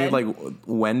 Yeah, so they good. need, like,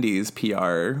 Wendy's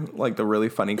PR, like, the really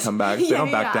funny comebacks. They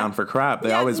don't back down for crap.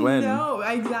 They always win. No,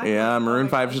 exactly. Yeah, Maroon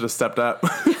 5 should have stepped up.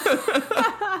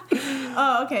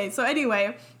 Oh, okay. So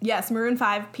anyway, yes, Maroon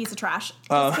 5, piece of trash.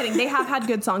 Just kidding. They have had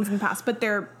good songs in the past, but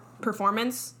their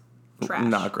performance, trash.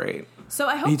 Not great. So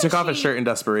I hope he took off his shirt in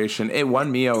desperation. It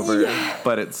won me over,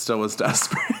 but it still was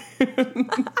desperate.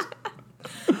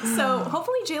 So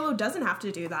hopefully J-Lo doesn't have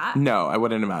to do that. No, I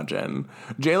wouldn't imagine.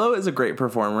 J-Lo is a great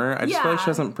performer. I just feel like she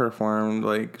hasn't performed,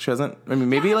 like, she hasn't, I mean,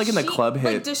 maybe like in the club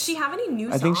hits. Like, does she have any new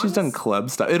songs? I think she's done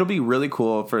club stuff. It'll be really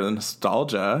cool for the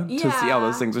nostalgia to see all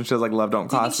those things when she does like Love Don't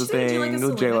Cost a Thing,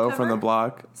 like J-Lo from the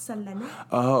Block. Selena?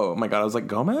 Oh my god, I was like,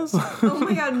 Gomez? Oh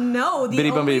my god, no. The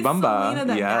Bitty Bum only Bitty Bumba. Selena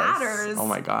that matters. Oh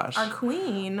my gosh. Our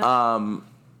queen.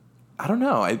 I don't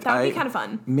know. That would be kind of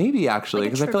fun. Maybe, actually,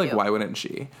 because like I feel like, why wouldn't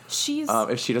she? She's...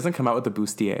 if she doesn't come out with a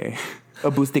bustier,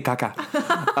 a busti caca,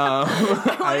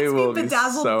 I will be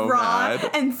so mad.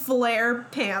 And flare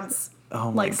pants.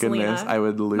 Oh my like goodness, Selena. I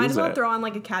would lose it. Might as well throw on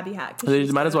like a cabbie hat. They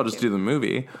might as well just do the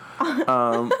movie.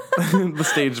 The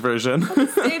stage version.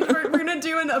 We're going to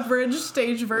do an abridged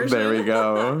stage version. There we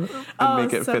go. And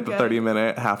make it fit the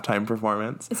 30-minute halftime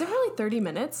performance. Is it really 30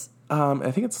 minutes? I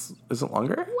think is it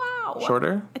longer? Wow.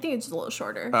 Shorter? I think it's just a little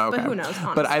shorter. Oh, okay. But who knows,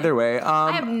 honestly. But either way.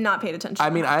 I have not paid attention. I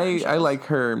mean, I like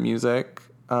her music.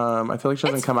 I feel like she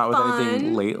hasn't come out with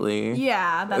anything lately.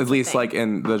 Yeah, that's at least like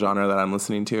in the genre that I'm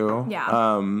listening to.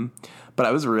 Yeah. But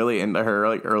I was really into her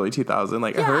like early 2000,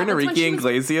 like her and Enrique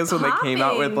Iglesias when they came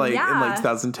out with like in like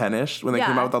 2010ish when they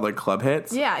came out with all their club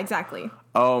hits. Yeah, exactly.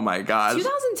 Oh my gosh.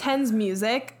 2010's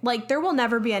music, like there will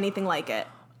never be anything like it.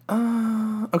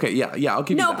 Okay, yeah, I'll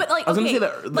give you that. No, but like, I was gonna say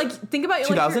that, like think about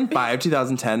 2005,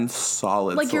 2010,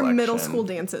 solid. Like selection. your middle school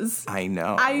dances. I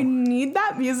know. I need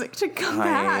that music to come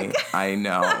back. I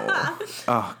know.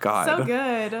 Oh God. So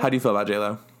good. How do you feel about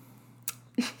J-Lo?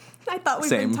 I thought we've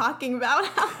been talking about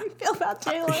how I feel about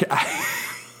J-Lo. Wait,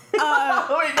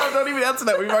 no, don't even answer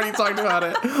that. We've already talked about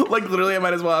it. Like, literally, I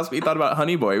might as well ask what you thought about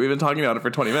Honey Boy. We've been talking about it for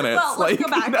 20 minutes. Well, let's go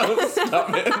back. No,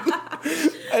 stop it.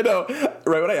 I know.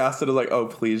 Right when I asked it, I was like, oh,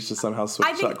 please just somehow switch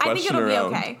that question around. I think it'll be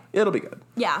okay. It'll be good.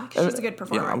 Yeah, because she's a good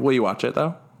performer. Yeah. Will you watch it,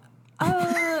 though?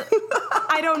 I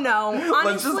don't know.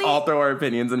 Honestly, let's just all throw our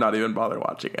opinions and not even bother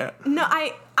watching it. No,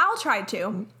 I'll try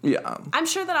to. Yeah. I'm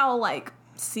sure that I'll, like,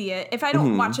 see it. If I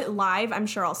don't watch it live, I'm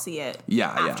sure I'll see it.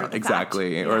 Yeah,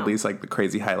 exactly. Fact, or at least like the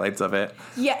crazy highlights of it.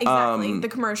 Yeah, exactly. The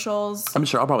commercials. I'm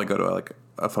sure I'll probably go to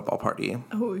a football party.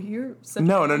 Oh, you're such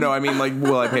no. I mean, like,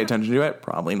 will I pay attention to it?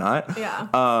 Probably not. Yeah.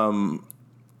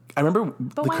 I remember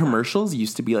the commercials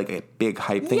used to be like a big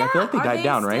hype thing. Yeah, I feel like they died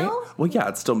down, still? right? Well, yeah,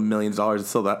 it's still millions of dollars. It's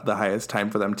still the highest time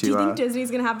for them to. Do you think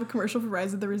Disney's gonna have a commercial for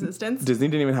Rise of the Resistance? Disney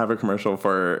didn't even have a commercial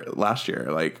for last year,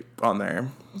 like on there.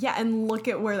 Yeah, and look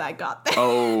at where that got there.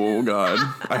 Oh God,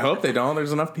 I hope they don't.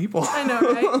 There's enough people. I know,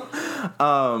 right?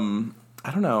 I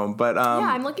don't know, but yeah,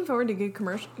 I'm looking forward to good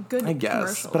I guess,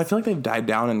 commercials. But I feel like they've died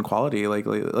down in quality. Like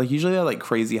usually they're like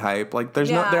crazy hype. Like there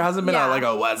hasn't been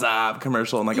a what's up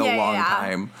commercial in like a long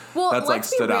time. Well, that's like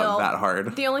stood out that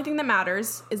hard. The only thing that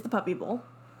matters is the Puppy Bowl.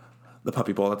 The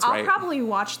Puppy Bowl, that's I'll right. probably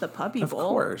watch The Puppy Bowl. Of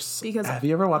course. Because have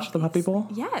you ever watched The Puppy Bowl?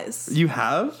 Yes. You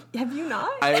have? Have you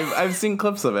not? I've seen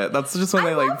clips of it. That's just when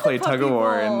they like play tug of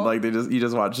war and like you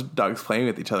just watch dogs playing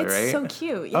with each other, right? It's so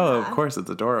cute. Yeah. Oh, of course, it's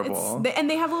adorable. And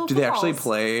they have little. Do they actually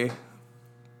play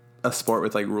a sport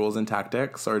with like rules and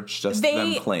tactics, or it's just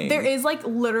them playing? There is like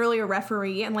literally a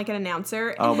referee and like an announcer.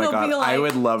 And oh my god, be, like, I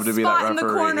would love to be that referee. Spot in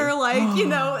the corner, like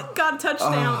got a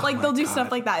touchdown. Like they'll do stuff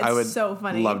like that. It's I would so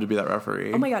funny. Love to be that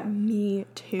referee. Oh my god, me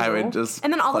too. I would just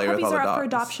and then all the puppies are up dogs. for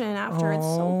adoption after. It's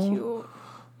so cute.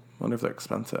 Wonder if they're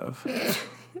expensive.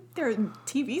 They're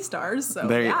TV stars, so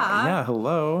yeah.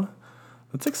 Hello,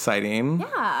 that's exciting.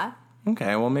 Yeah.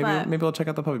 Okay, well maybe I'll check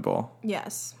out the Puppy Bowl.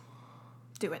 Yes,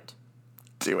 do it.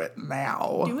 Do it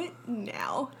now. Do it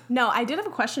now. No, I did have a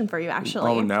question for you,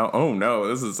 actually. Oh no,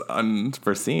 this is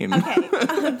unforeseen. Okay,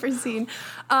 unforeseen.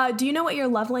 Do you know what your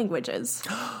love language is?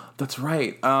 That's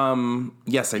right.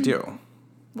 Yes, I do.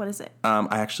 What is it?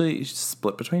 I actually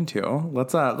split between two.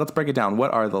 Let's break it down.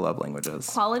 What are the love languages?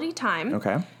 Quality time.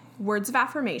 Okay. Words of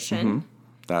affirmation. Mm-hmm.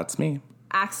 That's me.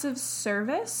 Acts of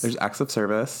service. There's acts of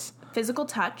service. Physical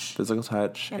touch.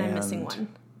 And I'm missing one.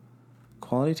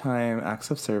 Quality time, acts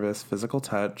of service, physical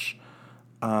touch,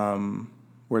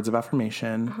 words of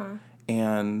affirmation,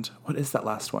 and what is that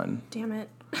last one? Damn it.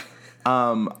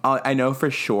 I know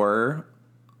for sure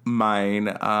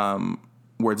mine,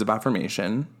 words of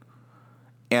affirmation,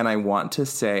 and I want to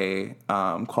say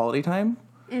quality time,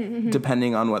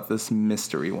 depending on what this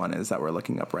mystery one is that we're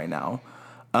looking up right now.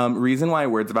 Reason why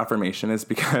words of affirmation is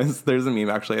because there's a meme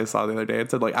actually I saw the other day.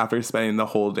 It said like after spending the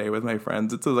whole day with my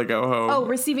friends, it says I go home. Oh,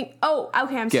 receiving. Oh,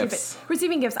 okay. I'm gifts. stupid.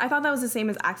 Receiving gifts. I thought that was the same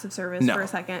as acts of service for a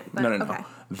second. But No. Okay.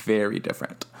 Very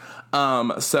different.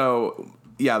 So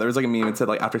yeah, there was like a meme. It said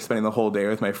like after spending the whole day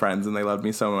with my friends and they loved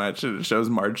me so much. And it shows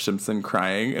Marge Simpson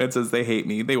crying and it says they hate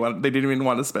me. They didn't even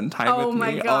want to spend time with me. Oh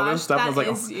my gosh, all this stuff. that I was like,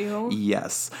 is you.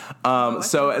 Yes.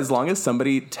 So as long as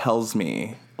somebody tells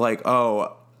me like,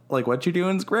 oh, like what you're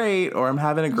doing's great, or I'm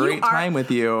having a great time with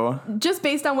you. Just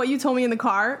based on what you told me in the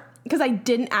car, because I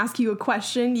didn't ask you a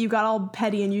question, you got all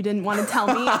petty and you didn't want to tell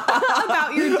me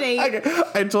about your date.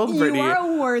 I told Brittany. You are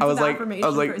a words of I affirmation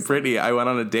was like, person. Brittany, I went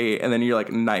on a date, and then you're like,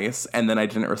 nice, and then I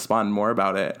didn't respond more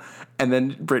about it. And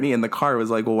then Brittany in the car was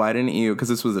like, well, why didn't you? Because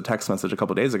this was a text message a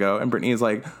couple days ago. And Brittany's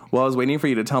like, well, I was waiting for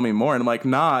you to tell me more. And I'm like,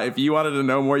 nah, if you wanted to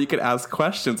know more, you could ask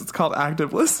questions. It's called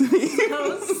active listening.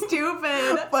 So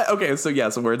stupid. But okay, so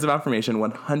yes, words of affirmation,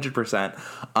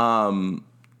 100%.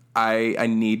 I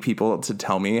need people to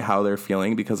tell me how they're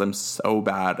feeling because I'm so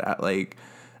bad at like,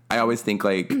 I always think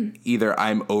like either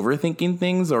I'm overthinking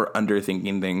things or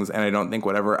underthinking things, and I don't think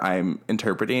whatever I'm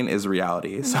interpreting is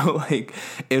reality. So like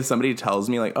if somebody tells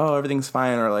me like, oh, everything's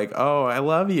fine, or like, oh, I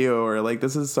love you, or like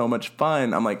this is so much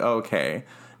fun, I'm like, oh, okay,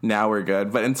 now we're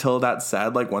good. But until that's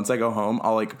said, like once I go home,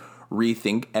 I'll like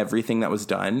rethink everything that was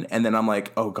done, and then I'm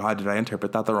like, oh god, did I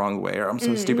interpret that the wrong way, or I'm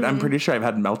so stupid. I'm pretty sure I've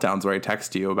had meltdowns where I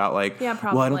text you about like, yeah,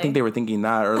 probably. well, I don't think they were thinking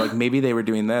that, or like maybe they were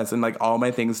doing this, and like all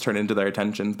my things turn into their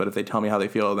attentions. But if they tell me how they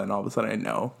feel, then all of a sudden I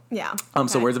know. Yeah.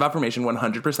 So words of affirmation,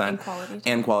 100%,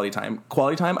 and quality time.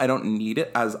 Quality time, I don't need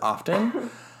it as often.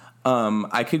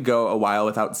 I could go a while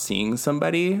without seeing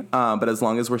somebody, but as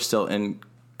long as we're still in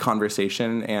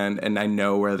conversation and I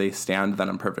know where they stand, then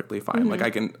I'm perfectly fine. Like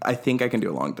I think I can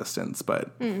do a long distance, but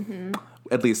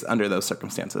at least under those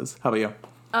circumstances. How about you?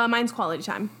 Mine's quality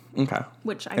time. Okay.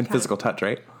 Which I and physical touch,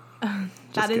 right?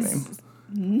 That is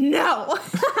no.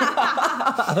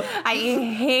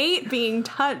 I hate being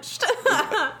touched.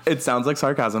 It sounds like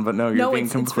sarcasm, but no, you're being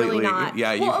completely. It's really not.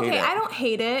 Yeah, you hate it. I don't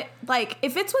hate it. Like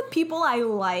if it's with people I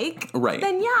like, right?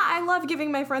 Then yeah, I love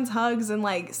giving my friends hugs and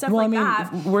like stuff like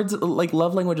that. Words like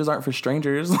love languages aren't for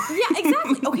strangers. Yeah,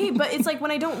 exactly. Okay, but it's like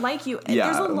when I don't like you,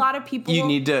 there's a lot of people. You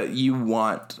need to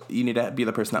be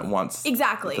the person that wants.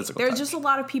 Exactly. There's touch. Just a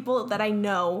lot of people that I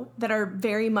know that are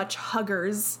very much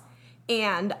huggers.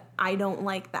 And I don't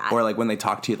like that. Or like when they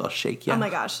talk to you, they'll shake you. Oh my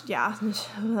gosh, yeah.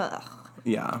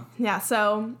 Yeah. Yeah,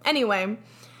 so anyway,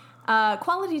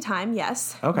 quality time,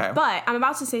 yes. Okay. But I'm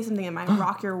about to say something that might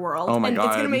rock your world. Oh my and God.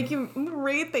 it's going to make you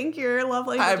rethink your love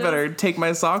languages. I better take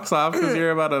my socks off because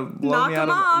you're about to blow me out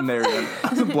of... There you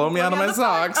go. Blow me out of my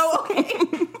socks. Oh, okay.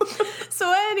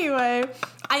 So anyway,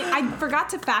 I forgot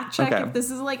to fact check if this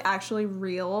is like actually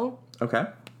real. Okay.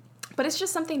 But it's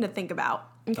just something to think about.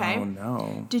 Okay. Oh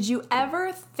no. Did you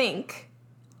ever think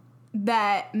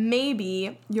that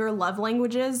maybe your love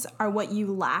languages are what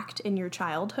you lacked in your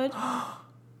childhood?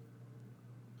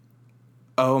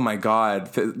 Oh my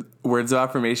God. Words of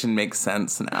affirmation make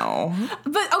sense now.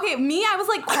 But okay, I was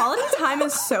like, quality time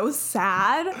is so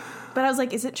sad. But I was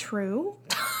like, is it true?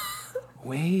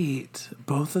 Wait,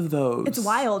 both of those. It's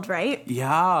wild, right?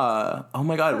 Yeah. Oh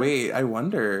my God. Wait, I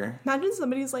wonder. Imagine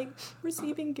somebody's like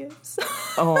receiving gifts.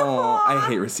 Oh, I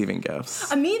hate receiving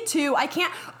gifts. Me too. I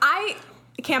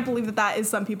can't believe that is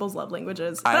some people's love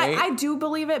languages. But I do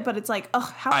believe it, but it's like,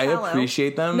 ugh, how shallow. I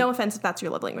appreciate them. No offense if that's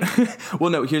your love language.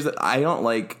 Well, no, I don't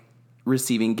like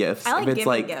receiving gifts. I like if it's giving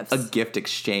like gifts. a gift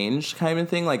exchange kind of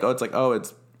thing. Like,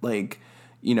 it's like,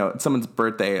 you know, someone's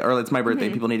birthday, or it's my birthday,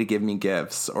 people need to give me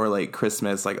gifts, or like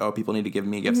Christmas, like, oh, people need to give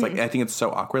me gifts. Like, I think it's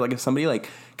so awkward. Like, if somebody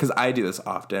because I do this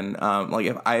often,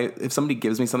 like if somebody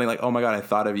gives me something like, oh my God, I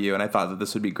thought of you and I thought that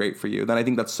this would be great for you, then I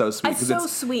think that's so sweet. It's so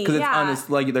sweet. Because it's honest,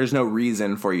 like, there's no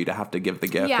reason for you to have to give the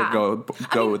gift or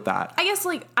go with that. I guess,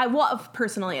 like,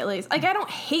 personally at least, like, I don't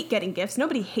hate getting gifts.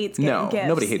 Nobody hates getting gifts.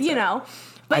 Nobody hates you know.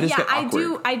 But yeah,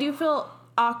 I do feel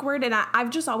awkward, and I've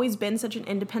just always been such an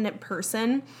independent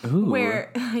person. Ooh.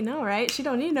 Where I know, right? She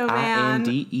don't need no man.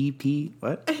 INDEP.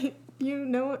 What? You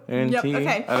know it. Yep,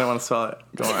 okay. I don't want to spell it.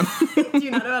 Go on. Do you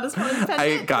not know how to spell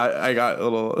independent? I got a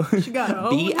little. She got a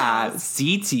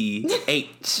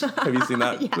BICTH. Have you seen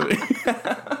that?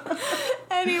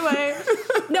 Anyway,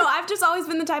 no, I've just always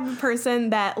been the type of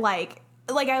person that like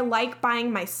I like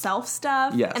buying myself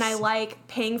stuff. Yes. And I like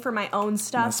paying for my own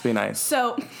stuff. Must be nice.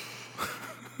 So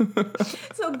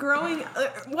growing,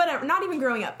 whatever, not even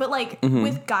growing up, but like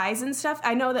with guys and stuff,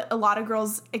 I know that a lot of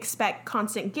girls expect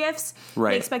constant gifts.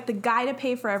 Right. They expect the guy to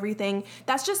pay for everything.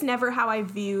 That's just never how I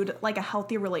viewed like a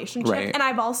healthy relationship. Right. And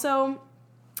I've also,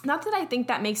 not that I think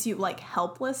that makes you like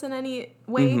helpless in any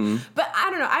way, but I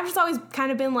don't know. I've just always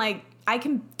kind of been like, I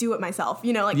can do it myself,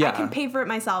 you know, like I can pay for it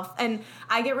myself. And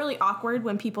I get really awkward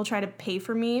when people try to pay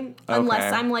for me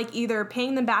unless I'm like either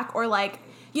paying them back or like,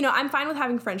 you know, I'm fine with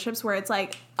having friendships where it's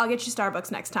like, I'll get you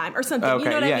Starbucks next time or something. Okay. You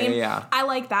know what I mean? Yeah. I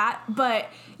like that. But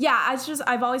yeah,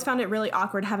 I've always found it really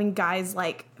awkward having guys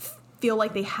like feel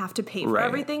like they have to pay for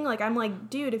everything. Like, I'm like,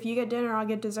 dude, if you get dinner, I'll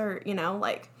get dessert, you know,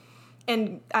 like,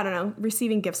 and I don't know,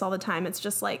 receiving gifts all the time. It's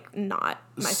just like not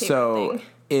my favorite thing.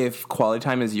 If quality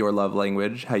time is your love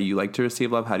language, how you like to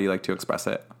receive love, how do you like to express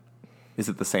it? Is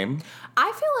it the same?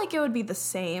 I feel like it would be the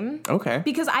same. Okay.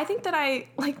 Because I think that I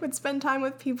like would spend time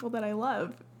with people that I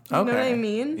love. You know what I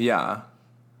mean? Yeah.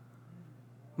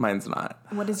 Mine's not.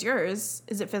 What is yours?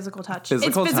 Is it physical touch? It's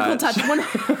physical touch.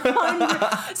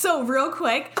 100. So real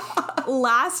quick,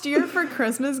 last year for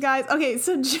Christmas, guys. Okay,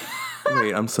 so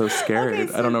wait, I'm so scared. Okay,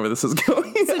 so, I don't know where this is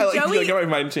going. So I feel like my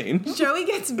mind changed. Joey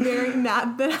gets very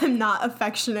mad that I'm not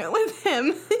affectionate with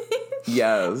him.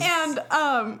 Yes. And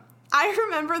I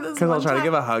remember this because I'll try to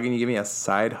give a hug and you give me a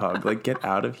side hug. Like, get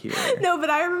out of here. No, but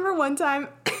I remember one time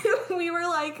we were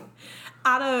like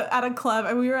at a club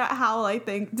and we were at Howl, I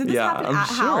think. Did this happen at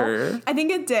Howl? I think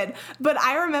it did. But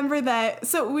I remember that,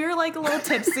 so we were like a little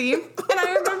tipsy and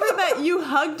I remember that you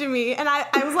hugged me and I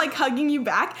was like hugging you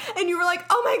back and you were like,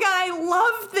 oh my God, I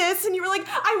love this. And you were like,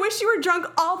 I wish you were drunk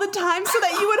all the time so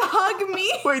that you would hug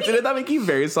me. Wait, didn't that make you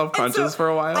very self-conscious for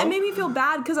a while? It made me feel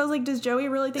bad because I was like, does Joey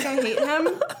really think I hate him?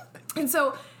 And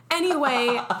so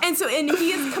anyway, and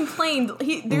he has complained.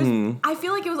 I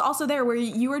feel like it was also there where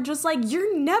you were just like,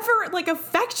 you're never like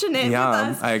affectionate with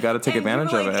us. I got to take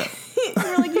advantage of it.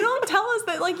 You're like, you don't tell us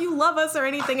that like you love us or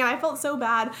anything, and I felt so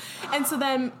bad. And so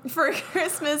then for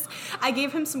Christmas, I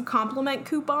gave him some compliment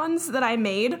coupons that I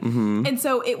made, and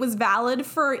so it was valid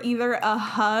for either a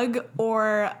hug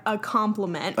or a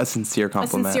compliment, a sincere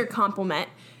compliment.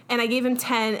 And I gave him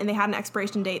 10, and they had an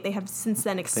expiration date. They have since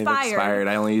then expired. They've expired.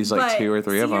 I only used like 2 or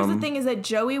 3 of them. Here's the thing is that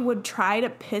Joey would try to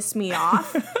piss me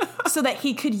off so that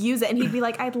he could use it. And he'd be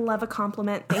like, I'd love a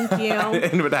compliment. Thank you.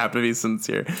 It would have to be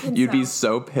sincere. You'd be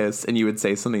so pissed, and you would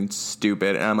say something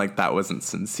stupid. And I'm like, that wasn't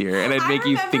sincere. And it'd make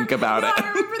you think about it. I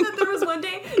remember that there was one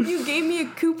day you gave me a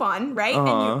coupon, right? And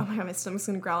oh my God, my stomach's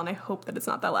going to growl, and I hope that it's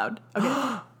not that loud.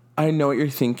 Okay. I know what you're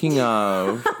thinking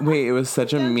of. Wait, it was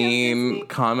such a mean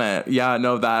comment. Yeah,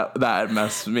 no, that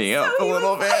messed me up a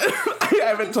little bit. I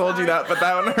haven't told you that, but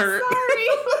that one hurt. Sorry.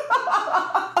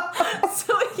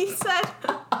 So he said,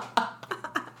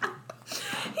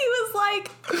 he was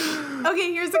like,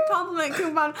 okay, here's a compliment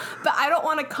coupon, but I don't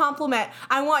want a compliment.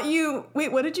 I want you,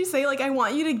 wait, what did you say? Like, I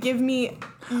want you to give me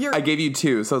your... I gave you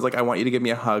 2, so I was like, I want you to give me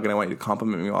a hug, and I want you to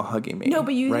compliment me while hugging me. No,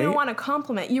 but you didn't want a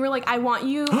compliment. You were like, I want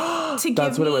you to give me...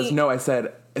 That's what it was. No, I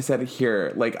said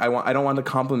here, like, I don't want a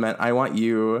compliment. I want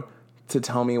you to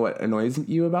tell me what annoys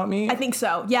you about me. I think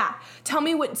so, yeah. Tell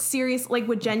me what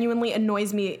what genuinely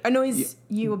annoys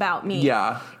you about me.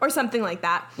 Yeah. Or something like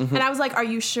that. Mm-hmm. And I was like, are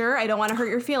you sure? I don't want to hurt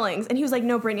your feelings. And he was like,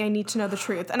 no, Brittany, I need to know the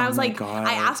truth. And I was like, God.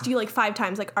 I asked you like 5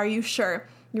 times, like, are you sure?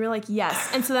 You were like, yes.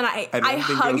 And so then I didn't think it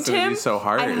was hugged gonna him. be so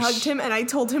harsh. I hugged him and I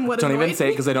told him what Don't annoyed even say it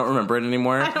me. because I don't remember it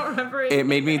anymore. I don't remember it. It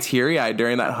made me teary-eyed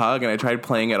during that hug, and I tried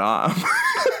playing it off.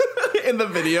 In the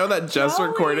video that Jess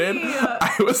recorded,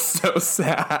 I was so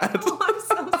sad. Oh, I'm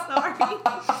so sorry.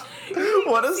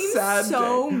 What a sad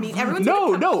so day. mean. Everyone's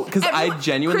No, because I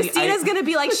genuinely... Christina's going to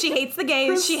be like, she hates the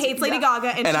gays, she hates Lady Gaga,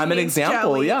 and she I'm an hates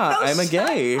example, Joey. yeah. No, I'm a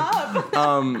gay.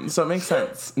 So it makes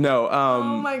sense. No,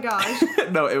 oh my gosh.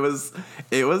 no, it was,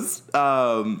 yeah,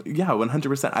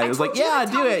 100%. I was like, yeah,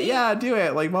 do it. Yeah, do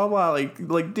it. Like, blah, blah, like,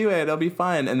 do it. It'll be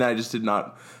fun. And then I just did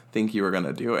not think you were going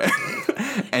to do it.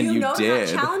 And you did.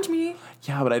 Challenge me.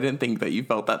 Yeah, but I didn't think that you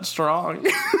felt that strong.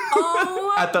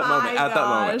 Oh, at that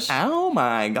moment. Oh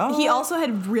my god. He also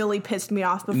had really pissed me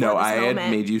off before No, this I moment.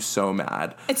 had made you so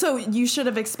mad. And so you should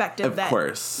have expected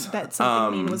that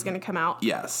something mean was going to come out.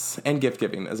 Yes, and gift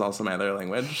giving is also my other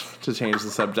language, to change the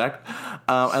subject.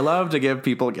 I love to give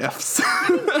people gifts.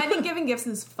 I think giving gifts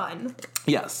is fun.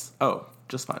 Yes. Oh,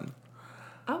 just fun.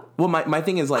 Oh. Well, my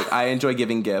thing is, like, I enjoy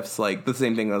giving gifts, like, the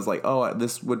same thing as, like, oh,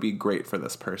 this would be great for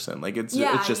this person. Like, it's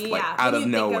just, like, out of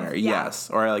nowhere. Yes.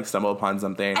 Or I, like, stumble upon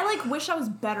something. I, like, wish I was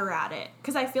better at it.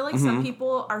 Because I feel like some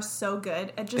people are so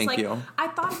good at just, Thank like, you. I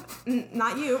thought,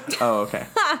 not you. Oh, okay.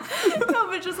 No,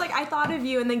 but just, like, I thought of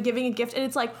you and then giving a gift, and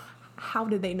it's like, how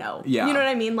did they know? Yeah. You know what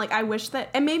I mean? Like, I wish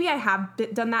that, and maybe I have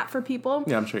done that for people.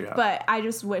 Yeah, I'm sure you have. But I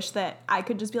just wish that I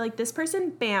could just be like, this person,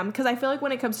 bam. Because I feel like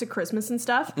when it comes to Christmas and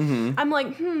stuff, I'm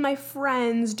like, my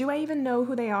friends, do I even know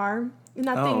who they are?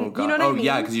 Nothing. Oh, God. You know what I mean?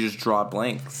 Yeah, because you just draw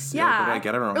blanks. Yeah. Like, what did I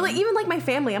get it wrong? Or like, even like my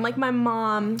family. I'm like, my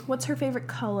mom, what's her favorite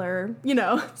color? You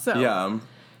know? So. Yeah.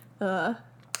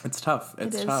 It's tough.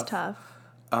 It is tough.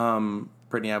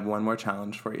 Brittany, I have one more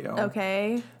challenge for you.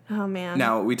 Okay. Oh, man.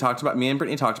 Now, me and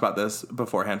Brittany talked about this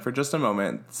beforehand for just a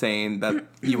moment, saying that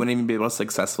you wouldn't even be able to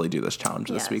successfully do this challenge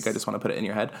this week. I just want to put it in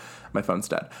your head. My phone's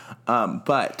dead.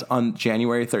 But on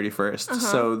January 31st,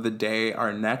 so the day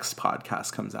our next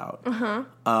podcast comes out,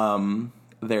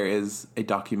 there is a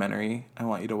documentary I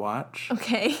want you to watch.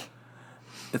 Okay.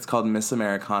 It's called Miss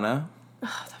Americana.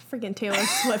 Oh, the freaking Taylor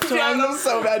Swift one. Yeah, I'm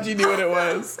so glad you knew what it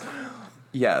was.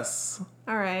 Yes.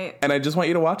 All right. And I just want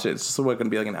you to watch it. It's just going to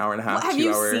be like an hour and a half, 2 hours. Have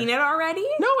you seen it already?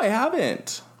 No, I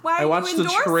haven't. Why are I watched you the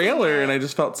endorsing trailer it? and I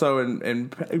just felt so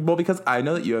well, because I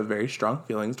know that you have very strong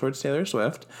feelings towards Taylor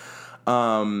Swift.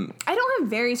 I don't have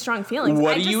very strong feelings.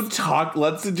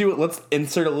 Let's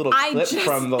insert a little clip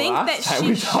from the last time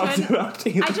we talked about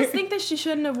Taylor. I just think that she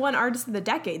shouldn't have won Artist of the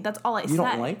Decade. That's all I said. You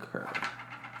don't like her.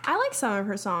 I like some of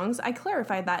her songs. I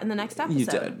clarified that in the next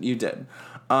episode. You did.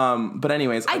 But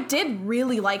anyways. I did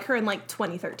really like her in like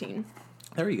 2013.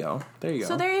 There you go.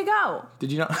 So there you go.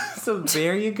 Did you not? So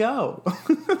there you go.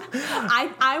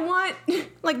 I want,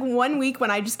 like, 1 week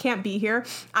when I just can't be here,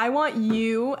 I want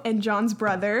you and John's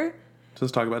brother.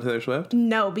 Just talk about Taylor Swift?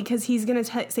 No, because he's going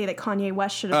to say that Kanye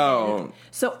West should have been.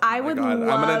 So I would love...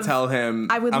 I'm going to tell him,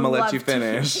 I'm going to let you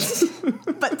finish.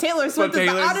 But Taylor Swift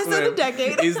is the artist of the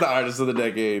decade. He's the artist of the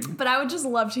decade. But I would just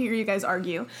love to hear you guys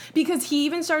argue. Because he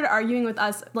even started arguing with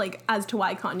us, like, as to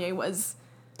why Kanye was...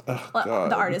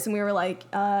 the artist, and we were like,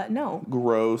 no.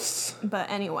 Gross. But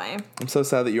anyway. I'm so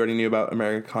sad that you already knew about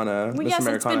Americana. Well, yes,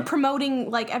 it's been promoting,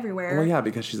 like, everywhere. Well, yeah,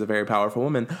 because she's a very powerful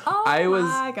woman. Oh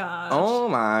my gosh. Oh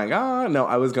my god. No,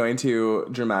 I was going to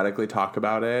dramatically talk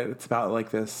about it. It's about, like,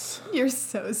 this... You're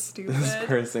so stupid. This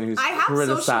person who's I have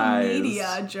criticized. social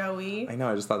media, Joey. I know,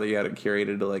 I just thought that you had it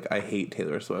curated to, like, I hate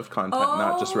Taylor Swift content,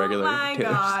 not just regular Taylor.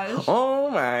 Gosh. Oh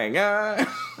my gosh.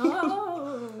 Oh.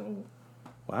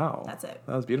 Wow. That's it.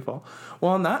 That was beautiful.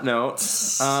 Well, on that note,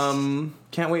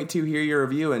 can't wait to hear your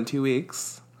review in 2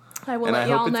 weeks. I will and let I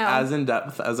y'all hope it's know. as in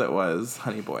depth as it was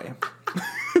Honey Boy.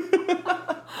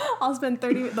 I'll spend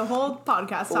the whole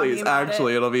podcast talking Please, about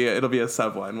actually, it. it'll be a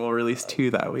sub one. We'll release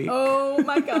 2 that week. Oh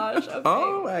my gosh. Okay.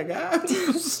 Oh my god.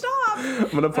 Stop.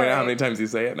 I'm gonna point out how many times you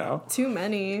say it now. Too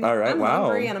many. All right. I'm wow.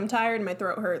 hungry and I'm tired and my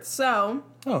throat hurts. So.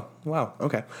 Oh wow.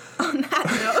 Okay. On that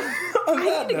note,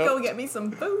 I need to go get me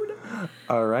some food.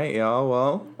 All right, y'all.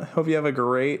 Well, I hope you have a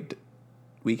great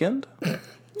weekend.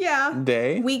 Yeah.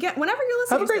 Day. Weekend. Whenever you're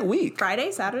listening. Have a great week.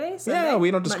 Friday, Saturday, Sunday. Yeah, we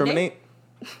don't discriminate. Monday.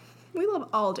 We love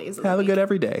all days of the Have week. a good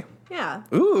every day. Yeah.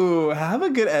 Ooh, have a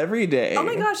good every day. Oh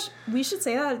my gosh, we should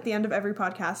say that at the end of every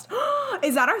podcast.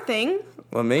 Is that our thing?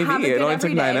 Well, maybe. Have a It good only took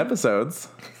every 9 day. episodes.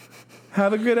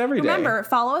 Have a good every day. Remember,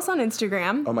 follow us on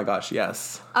Instagram. Oh my gosh,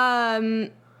 yes.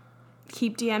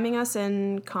 Keep DMing us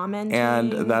and commenting.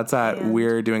 And that's at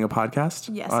We're Doing a Podcast.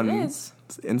 Yes, on it is.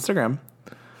 Instagram.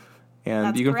 And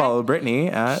That's you can correct. follow Brittany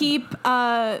at... Keep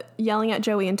yelling at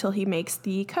Joey until he makes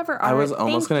the cover art. I was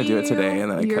almost going to do it today,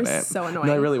 and then I You're couldn't. so annoying.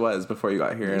 No, I really was before you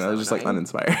got here, and I was just like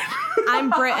uninspired.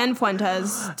 I'm Britt and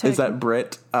Fuentes. Is that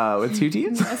Britt with 2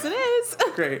 T's? Yes, it is.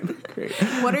 Great.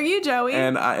 What are you, Joey?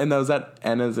 And that was that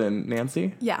N as in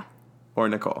Nancy? Yeah. Or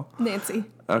Nicole? Nancy.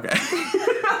 Okay.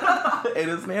 It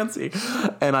is Nancy.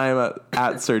 And I'm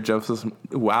at Sir Joseph...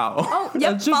 Wow. Oh,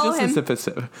 yep, follow him.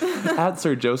 At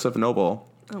Sir Joseph Noble.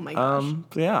 Oh my gosh.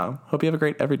 Yeah. Hope you have a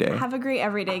great everyday. Have a great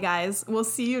everyday, guys. We'll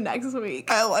see you next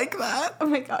week. I like that. Oh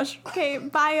my gosh. Okay,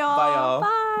 bye, y'all. Bye, y'all.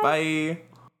 Bye. Bye.